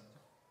present,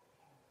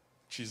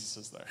 Jesus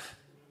is there.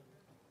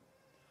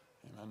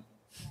 Amen.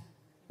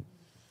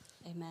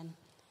 Amen.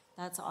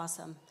 That's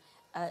awesome.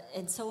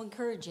 And so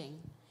encouraging.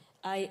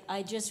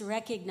 I just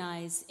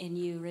recognize in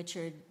you,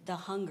 Richard, the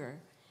hunger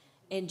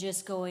and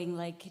just going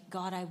like,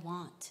 God, I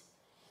want.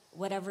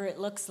 whatever it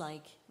looks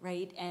like,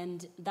 right?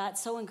 And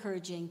that's so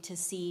encouraging to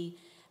see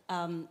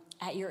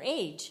at your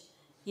age,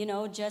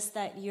 just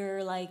that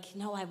you're like,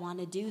 no, I want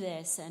to do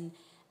this.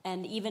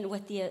 And even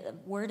with the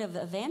word of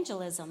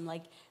evangelism,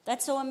 like,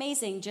 that's so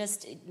amazing.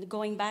 Just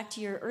going back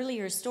to your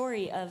earlier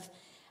story of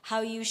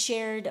how you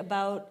shared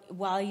about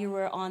while you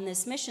were on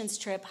this missions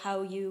trip,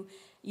 how you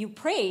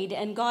prayed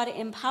and God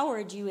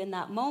empowered you in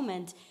that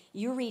moment.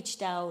 You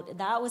reached out.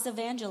 That was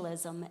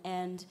evangelism.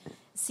 And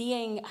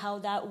seeing how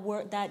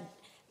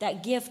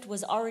that gift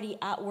was already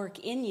at work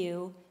in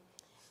you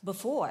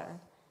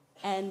before,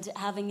 and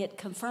having it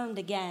confirmed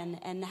again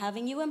and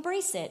having you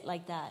embrace it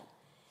like that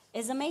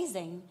is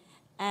amazing.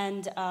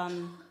 And I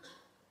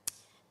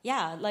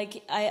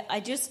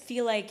just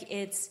feel like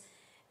it's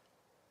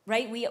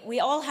right. We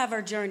all have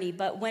our journey,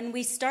 but when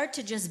we start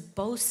to just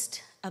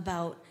boast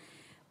about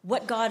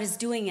what God is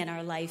doing in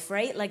our life,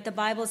 right? Like the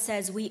Bible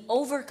says, we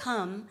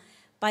overcome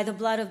by the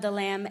blood of the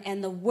Lamb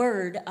and the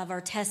word of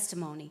our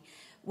testimony.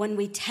 When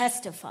we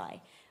testify,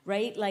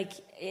 right? Like,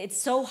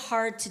 it's so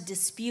hard to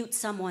dispute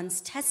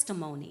someone's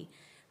testimony,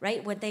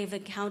 right? What they've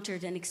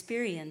encountered and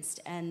experienced.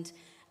 And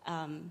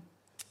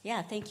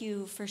thank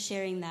you for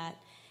sharing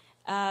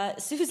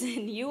that.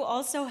 Susan, you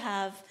also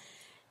have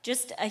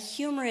just a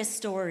humorous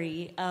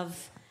story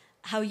of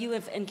how you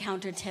have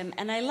encountered him.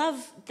 And I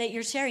love that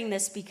you're sharing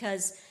this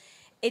because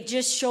it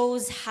just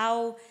shows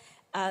how,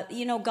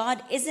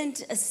 God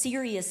isn't a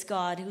serious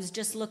God who's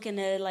just looking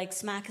to like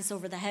smack us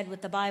over the head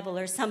with the Bible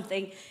or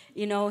something.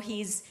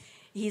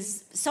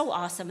 He's so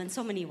awesome in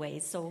so many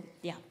ways. So,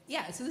 yeah.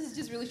 Yeah, so this is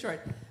just really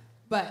short.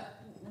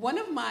 But one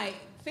of my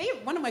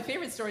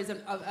favorite stories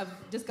of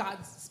just God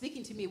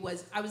speaking to me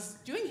was I was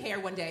doing hair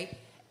one day,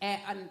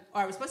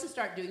 or I was supposed to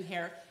start doing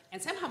hair,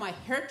 and somehow my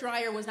hair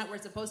dryer was not where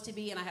it's supposed to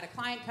be, and I had a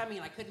client coming,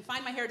 and I couldn't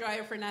find my hair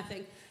dryer for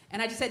nothing.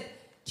 And I just said,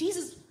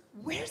 Jesus,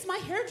 where's my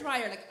hair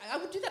dryer? Like, I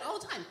would do that all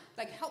the time.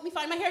 Like, help me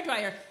find my hair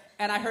dryer.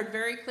 And I heard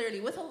very clearly,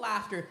 with a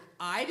laughter,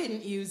 I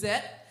didn't use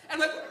it. And I'm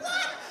like,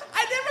 what?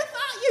 I never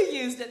thought you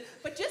used it.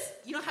 But just,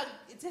 how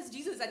it says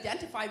Jesus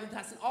identified with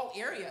us in all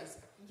areas.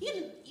 He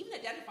even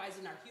identifies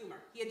in our humor.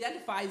 He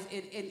identifies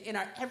in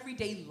our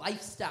everyday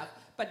life stuff.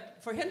 But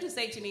for him to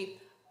say to me,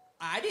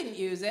 I didn't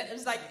use it,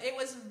 it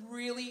was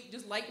really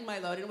just lightened my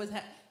load. It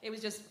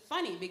was just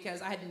funny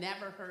because I had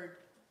never heard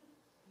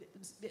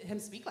him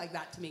speak like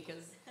that to me,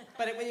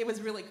 but it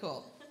was really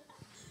cool.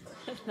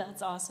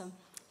 That's awesome,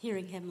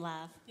 hearing him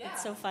laugh. Yeah.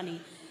 It's so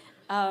funny.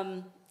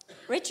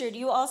 Richard,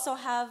 you also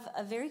have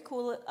a very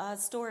cool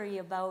story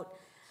about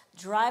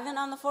driving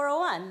on the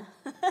 401.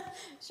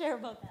 Share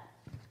about that.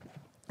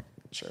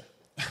 Sure.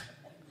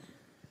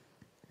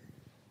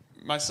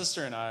 My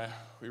sister and I,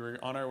 we were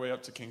on our way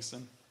up to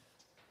Kingston.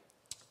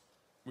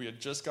 We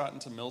had just gotten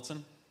to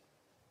Milton,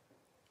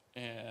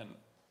 and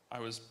I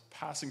was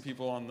passing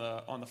people on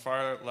the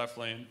far left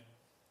lane.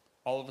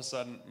 All of a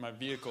sudden, my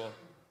vehicle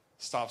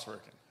stops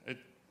working.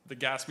 The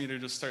gas meter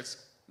just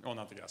starts, well,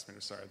 not the gas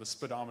meter, sorry, the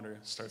speedometer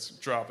starts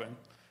dropping,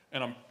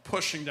 and I'm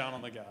pushing down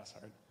on the gas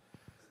hard.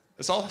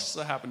 This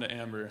also happened to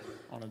Amber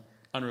on an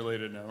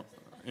unrelated note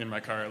in my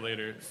car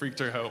later. It freaked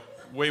her out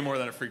way more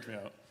than it freaked me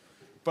out.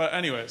 But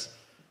anyways,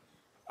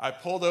 I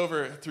pulled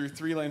over through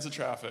 3 lanes of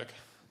traffic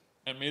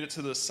and made it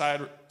to the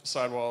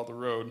sidewall of the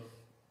road.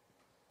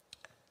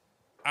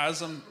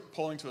 As I'm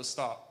pulling to a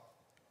stop,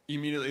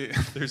 immediately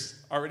there's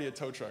already a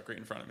tow truck right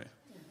in front of me.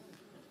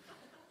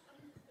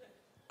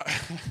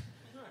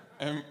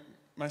 And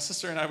my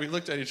sister and I, we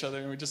looked at each other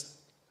and we just,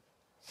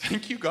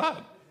 thank you,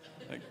 God.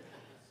 Like,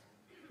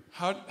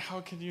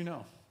 how could you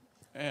know?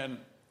 And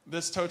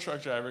this tow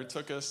truck driver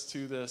took us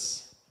to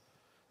this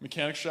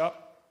mechanic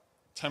shop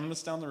 10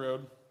 minutes down the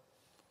road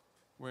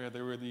where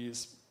there were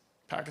these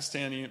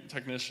Pakistani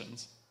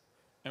technicians,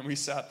 and we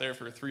sat there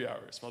for 3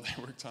 hours while they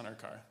worked on our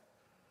car.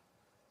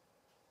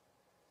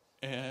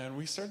 And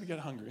we started to get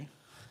hungry,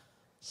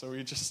 so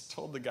we just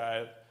told the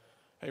guy,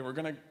 hey, we're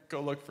going to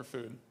go look for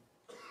food.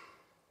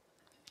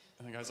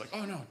 And the guy's like,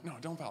 oh, no,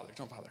 don't bother.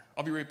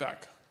 I'll be right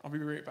back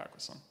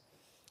with some.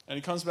 And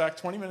he comes back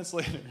 20 minutes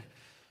later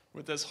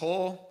with this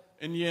whole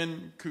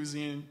Indian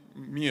cuisine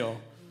meal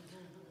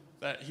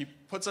that he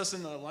puts us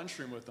in the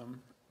lunchroom with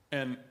him,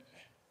 and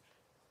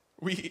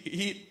we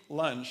eat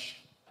lunch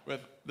with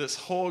this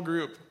whole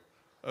group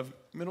of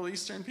Middle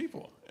Eastern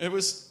people. It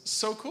was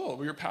so cool.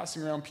 We were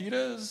passing around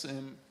pitas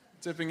and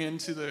dipping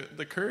into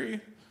the curry.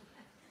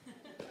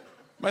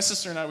 My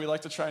sister and I, we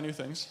like to try new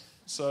things,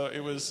 so it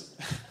was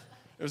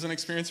an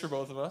experience for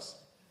both of us.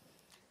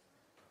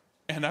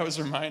 And I was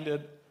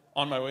reminded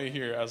on my way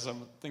here, as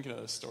I'm thinking of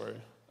this story,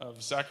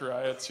 of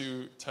Zechariah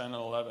 2:10 and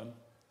 11.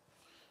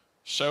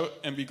 Shout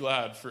and be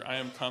glad, for I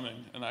am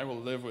coming, and I will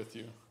live with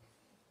you.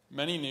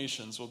 Many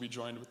nations will be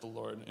joined with the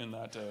Lord in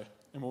that day,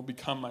 and will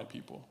become my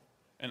people,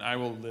 and I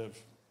will live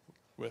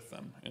with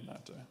them in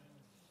that day.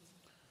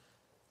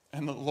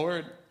 And the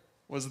Lord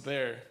was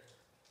there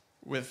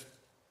with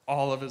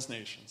all of his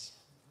nations.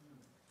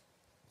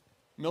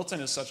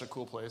 Milton is such a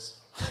cool place.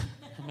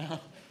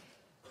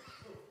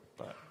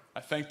 But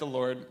I thank the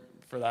Lord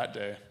for that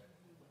day.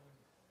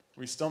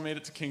 We still made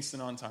it to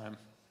Kingston on time,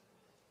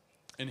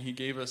 And he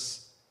gave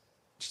us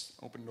just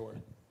an open door.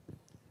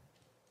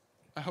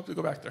 I hope to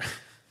go back there.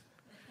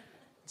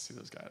 Let's see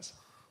those guys.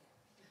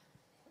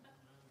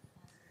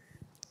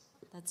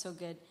 That's so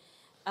good.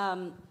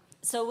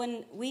 So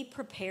when we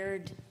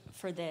prepared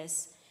for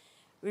this,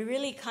 we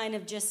really kind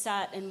of just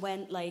sat and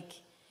went like,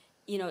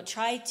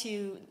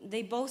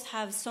 they both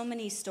have so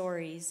many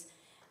stories,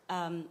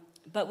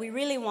 but we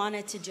really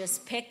wanted to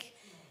just pick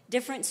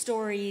different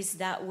stories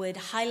that would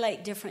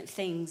highlight different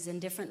things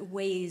and different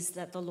ways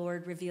that the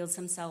Lord reveals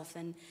himself.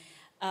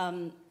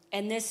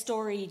 And this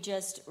story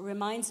just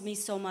reminds me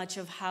so much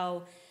of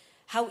how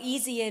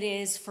easy it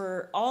is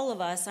for all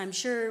of us. I'm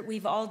sure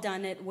we've all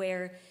done it,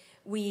 where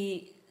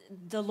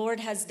the Lord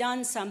has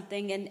done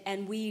something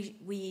and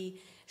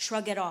we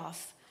shrug it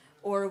off,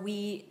 or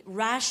we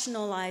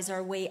rationalize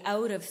our way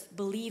out of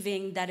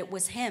believing that it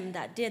was him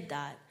that did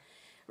that,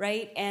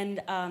 right?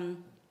 And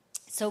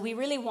so we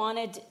really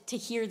wanted to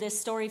hear this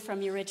story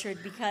from you,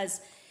 Richard, because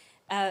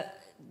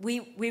we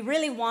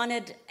really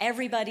wanted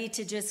everybody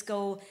to just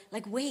go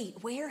like, wait,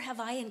 where have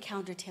I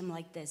encountered him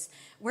like this?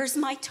 Where's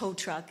my tow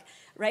truck,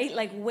 right?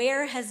 Like,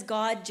 where has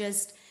God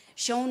just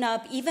shown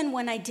up even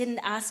when I didn't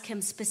ask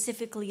him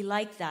specifically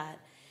like that,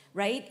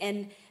 right?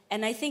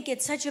 And I think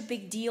it's such a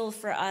big deal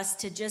for us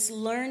to just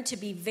learn to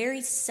be very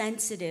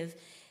sensitive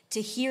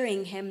to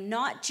hearing him,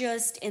 not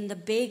just in the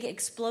big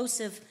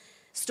explosive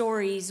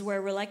stories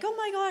where we're like, oh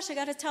my gosh, I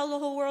got to tell the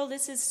whole world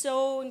this is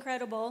so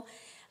incredible,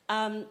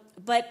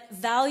 but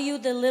value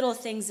the little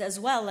things as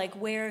well, like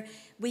where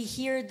we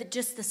hear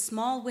just the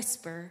small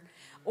whisper,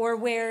 or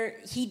where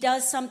he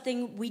does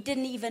something we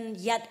didn't even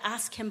yet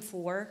ask him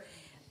for,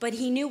 but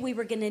he knew we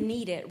were going to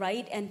need it,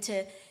 right? And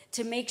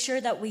to make sure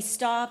that we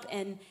stop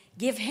and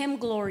give him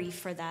glory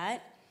for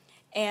that,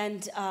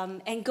 and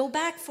go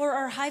back for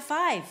our high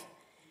five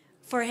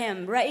for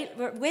him, right?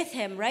 With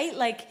him, right?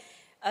 Like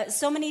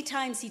so many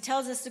times he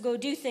tells us to go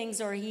do things,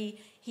 or he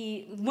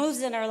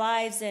moves in our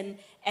lives,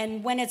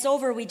 and when it's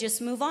over, we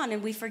just move on,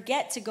 and we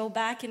forget to go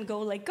back and go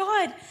like,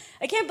 God,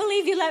 I can't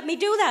believe you let me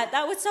do that.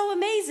 That was so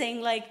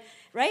amazing. Like,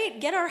 right?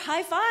 Get our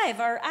high five,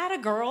 our atta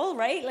girl,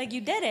 right? Like,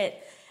 you did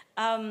it.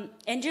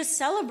 And just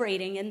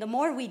celebrating. And the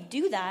more we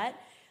do that,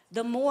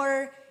 the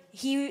more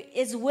he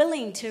is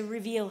willing to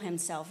reveal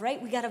himself, right?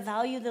 We got to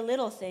value the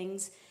little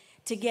things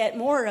to get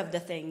more of the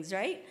things,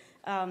 right?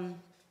 So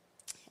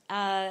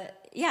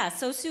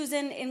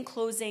Susan, in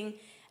closing,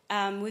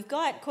 we've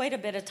got quite a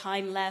bit of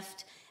time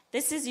left.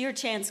 This is your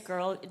chance,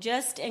 girl.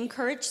 Just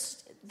encourage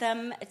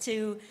them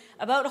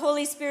about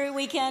Holy Spirit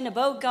Weekend,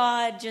 about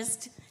God.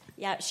 Just,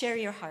 share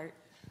your heart.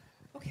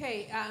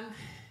 Okay,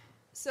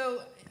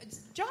 so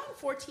John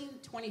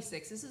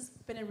 14:26, this has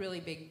been a really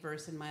big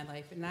verse in my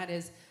life, and that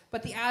is,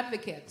 but the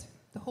advocate,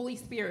 the Holy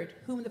Spirit,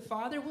 whom the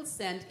Father will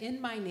send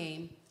in my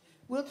name,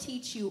 will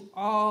teach you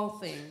all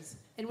things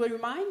and will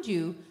remind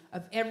you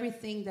of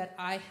everything that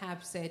I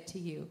have said to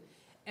you.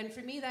 And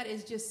for me, that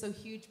is just so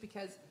huge,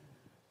 because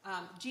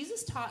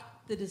Jesus taught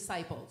the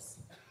disciples,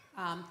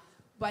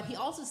 but he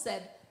also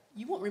said,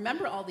 you won't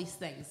remember all these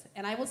things,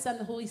 and I will send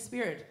the Holy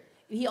Spirit.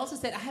 And he also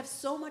said, I have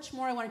so much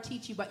more I want to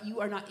teach you, but you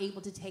are not able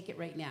to take it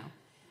right now.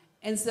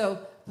 And so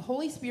the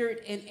Holy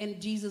Spirit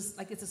and Jesus,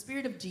 like, it's the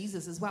Spirit of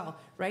Jesus as well,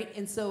 right?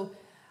 And so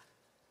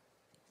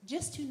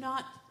just to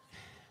not...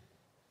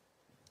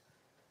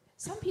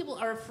 Some people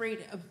are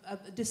afraid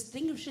of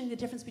distinguishing the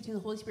difference between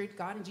the Holy Spirit,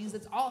 God, and Jesus.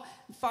 It's all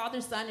Father,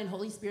 Son, and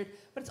Holy Spirit,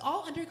 but it's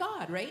all under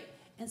God, right?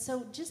 And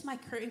so just my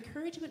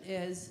encouragement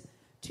is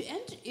to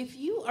enter,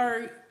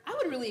 I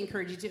would really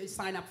encourage you to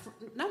sign up, for,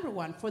 number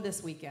one, for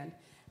this weekend.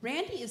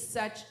 Randy is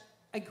such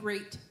a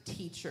great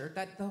teacher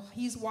that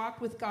he's walked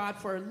with God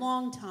for a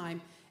long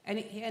time, and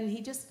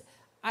he just,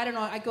 I don't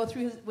know, I go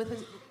through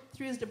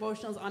his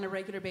devotionals on a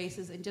regular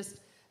basis, and just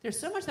there's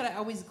so much that I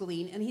always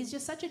glean, and he's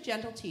just such a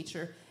gentle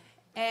teacher,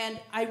 and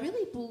I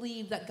really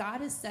believe that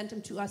God has sent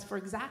him to us for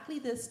exactly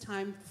this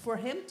time, for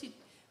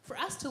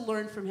us to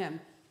learn from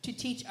him, to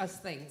teach us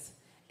things.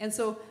 And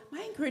so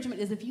my encouragement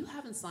is, if you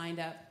haven't signed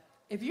up,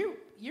 if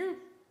you're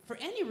for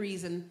any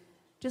reason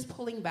just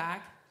pulling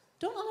back,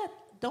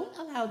 don't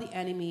allow the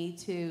enemy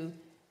to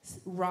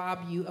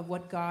rob you of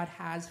what God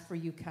has for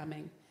you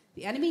coming.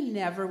 The enemy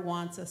never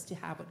wants us to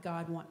have what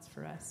God wants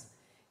for us.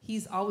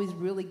 He's always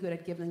really good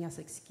at giving us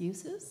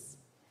excuses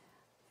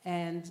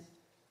and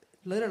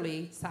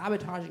literally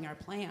sabotaging our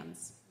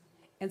plans.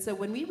 And so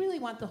when we really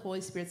want the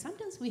Holy Spirit,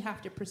 sometimes we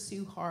have to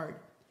pursue hard.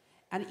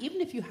 And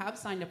even if you have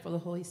signed up for the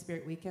Holy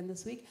Spirit Weekend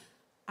this week,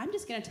 I'm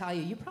just going to tell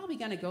you, you're probably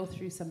going to go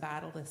through some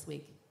battle this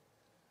week.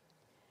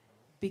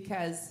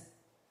 Because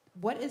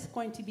what is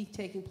going to be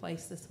taking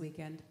place this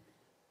weekend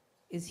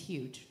is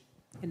huge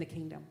in the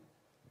kingdom.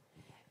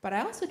 But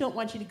I also don't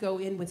want you to go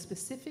in with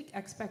specific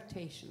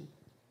expectation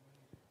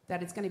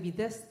that it's going to be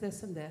this,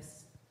 this, and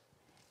this.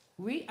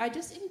 I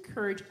just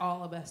encourage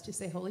all of us to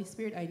say, Holy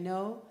Spirit, I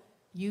know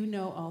you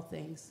know all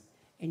things,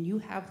 and you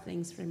have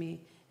things for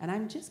me, and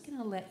I'm just going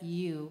to let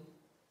you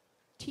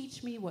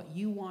teach me what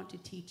you want to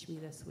teach me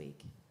this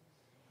week.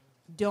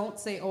 Don't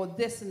say, oh,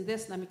 this and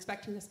this, and I'm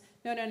expecting this.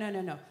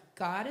 No.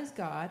 God is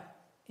God,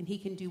 and he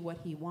can do what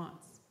he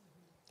wants.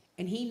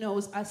 And he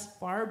knows us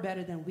far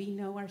better than we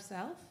know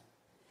ourselves.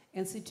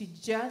 And so to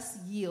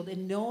just yield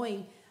and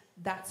knowing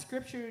that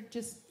scripture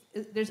just,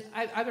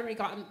 I've already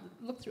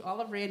looked through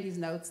all of Randy's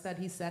notes that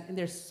he sent, and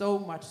there's so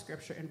much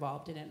scripture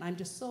involved in it. And I'm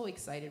just so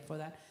excited for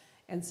that.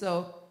 And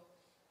so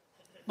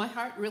my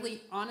heart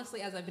really,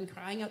 honestly, as I've been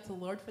crying out to the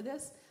Lord for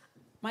this,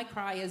 my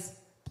cry is,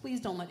 please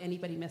don't let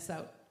anybody miss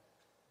out.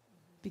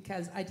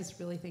 Because I just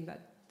really think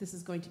that this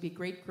is going to be a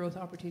great growth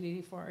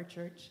opportunity for our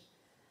church.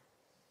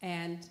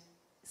 And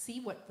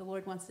see what the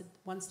Lord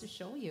wants to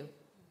show you.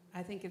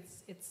 I think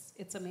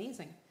it's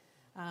amazing.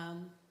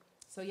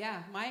 So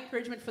yeah, my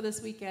encouragement for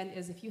this weekend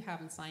is if you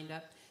haven't signed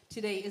up,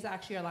 today is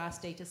actually our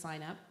last day to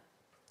sign up.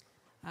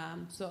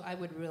 So I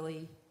would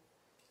really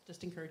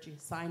just encourage you,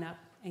 sign up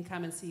and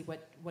come and see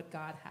what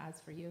God has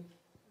for you.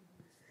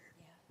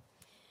 Yeah.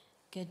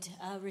 Good.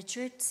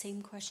 Richard,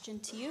 same question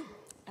to you.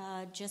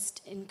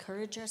 Just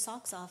encourage our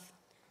socks off.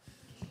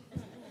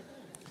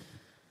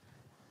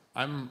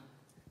 I'm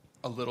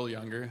a little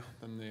younger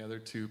than the other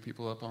two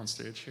people up on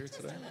stage here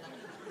today.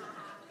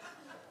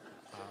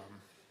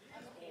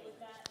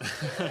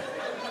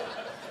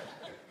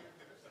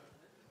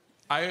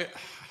 I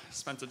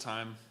spent the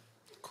time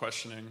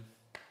questioning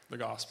the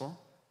gospel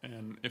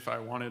and if I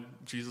wanted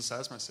Jesus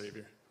as my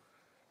Savior.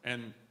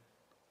 And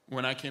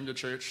when I came to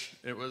church,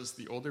 it was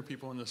the older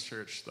people in this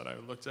church that I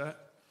looked at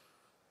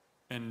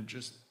and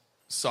just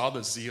saw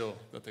the zeal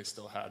that they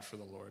still had for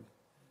the Lord.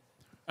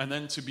 And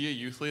then to be a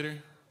youth leader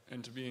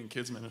and to be in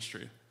kids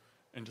ministry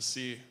and to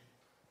see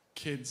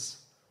kids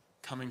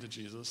coming to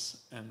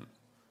Jesus and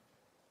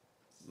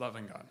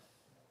loving God.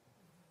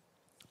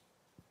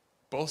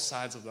 Both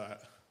sides of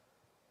that,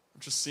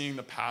 just seeing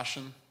the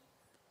passion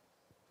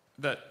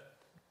that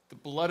the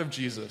blood of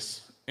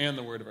Jesus and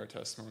the word of our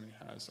testimony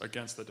has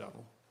against the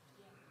devil.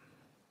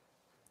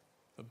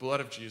 The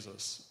blood of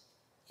Jesus,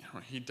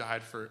 he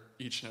died for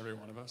each and every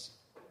one of us.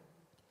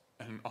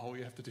 And all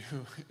we have to do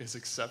is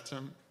accept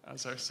him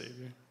as our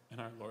Savior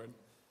and our Lord.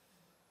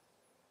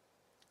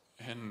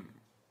 And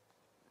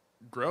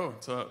grow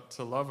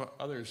to love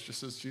others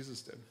just as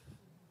Jesus did.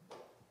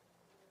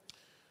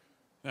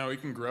 Now, we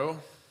can grow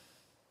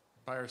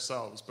by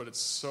ourselves, but it's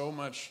so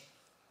much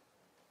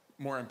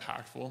more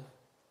impactful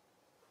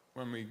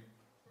when we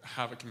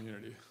have a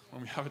community,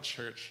 when we have a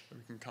church that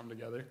we can come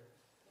together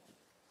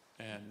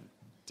and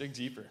dig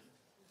deeper.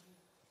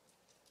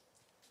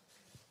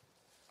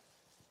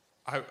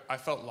 I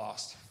felt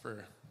lost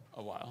for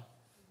a while.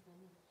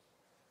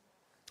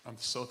 I'm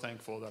so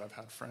thankful that I've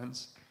had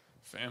friends,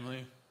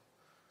 family,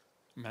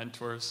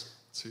 mentors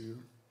to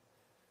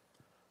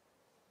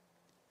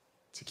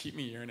keep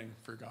me yearning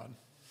for God.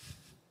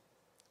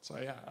 So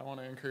yeah, I want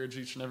to encourage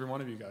each and every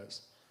one of you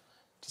guys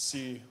to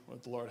see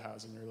what the Lord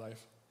has in your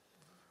life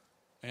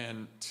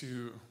and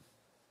to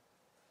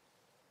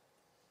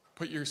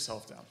put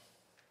yourself down,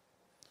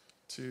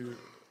 to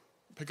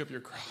pick up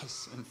your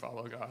cross and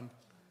follow God,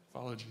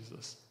 follow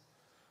Jesus.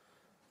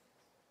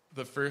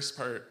 The first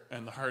part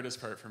and the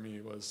hardest part for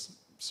me was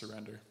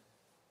surrender.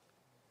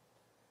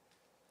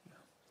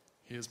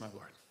 He is my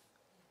Lord.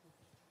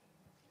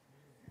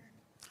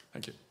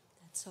 Thank you.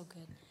 That's so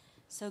good.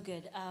 So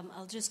good.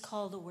 I'll just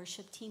call the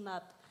worship team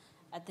up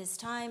at this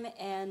time.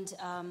 And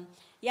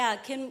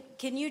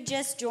can you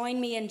just join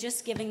me in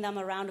just giving them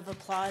a round of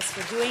applause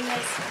for doing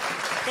this?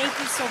 Thank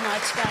you so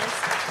much,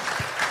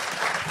 guys.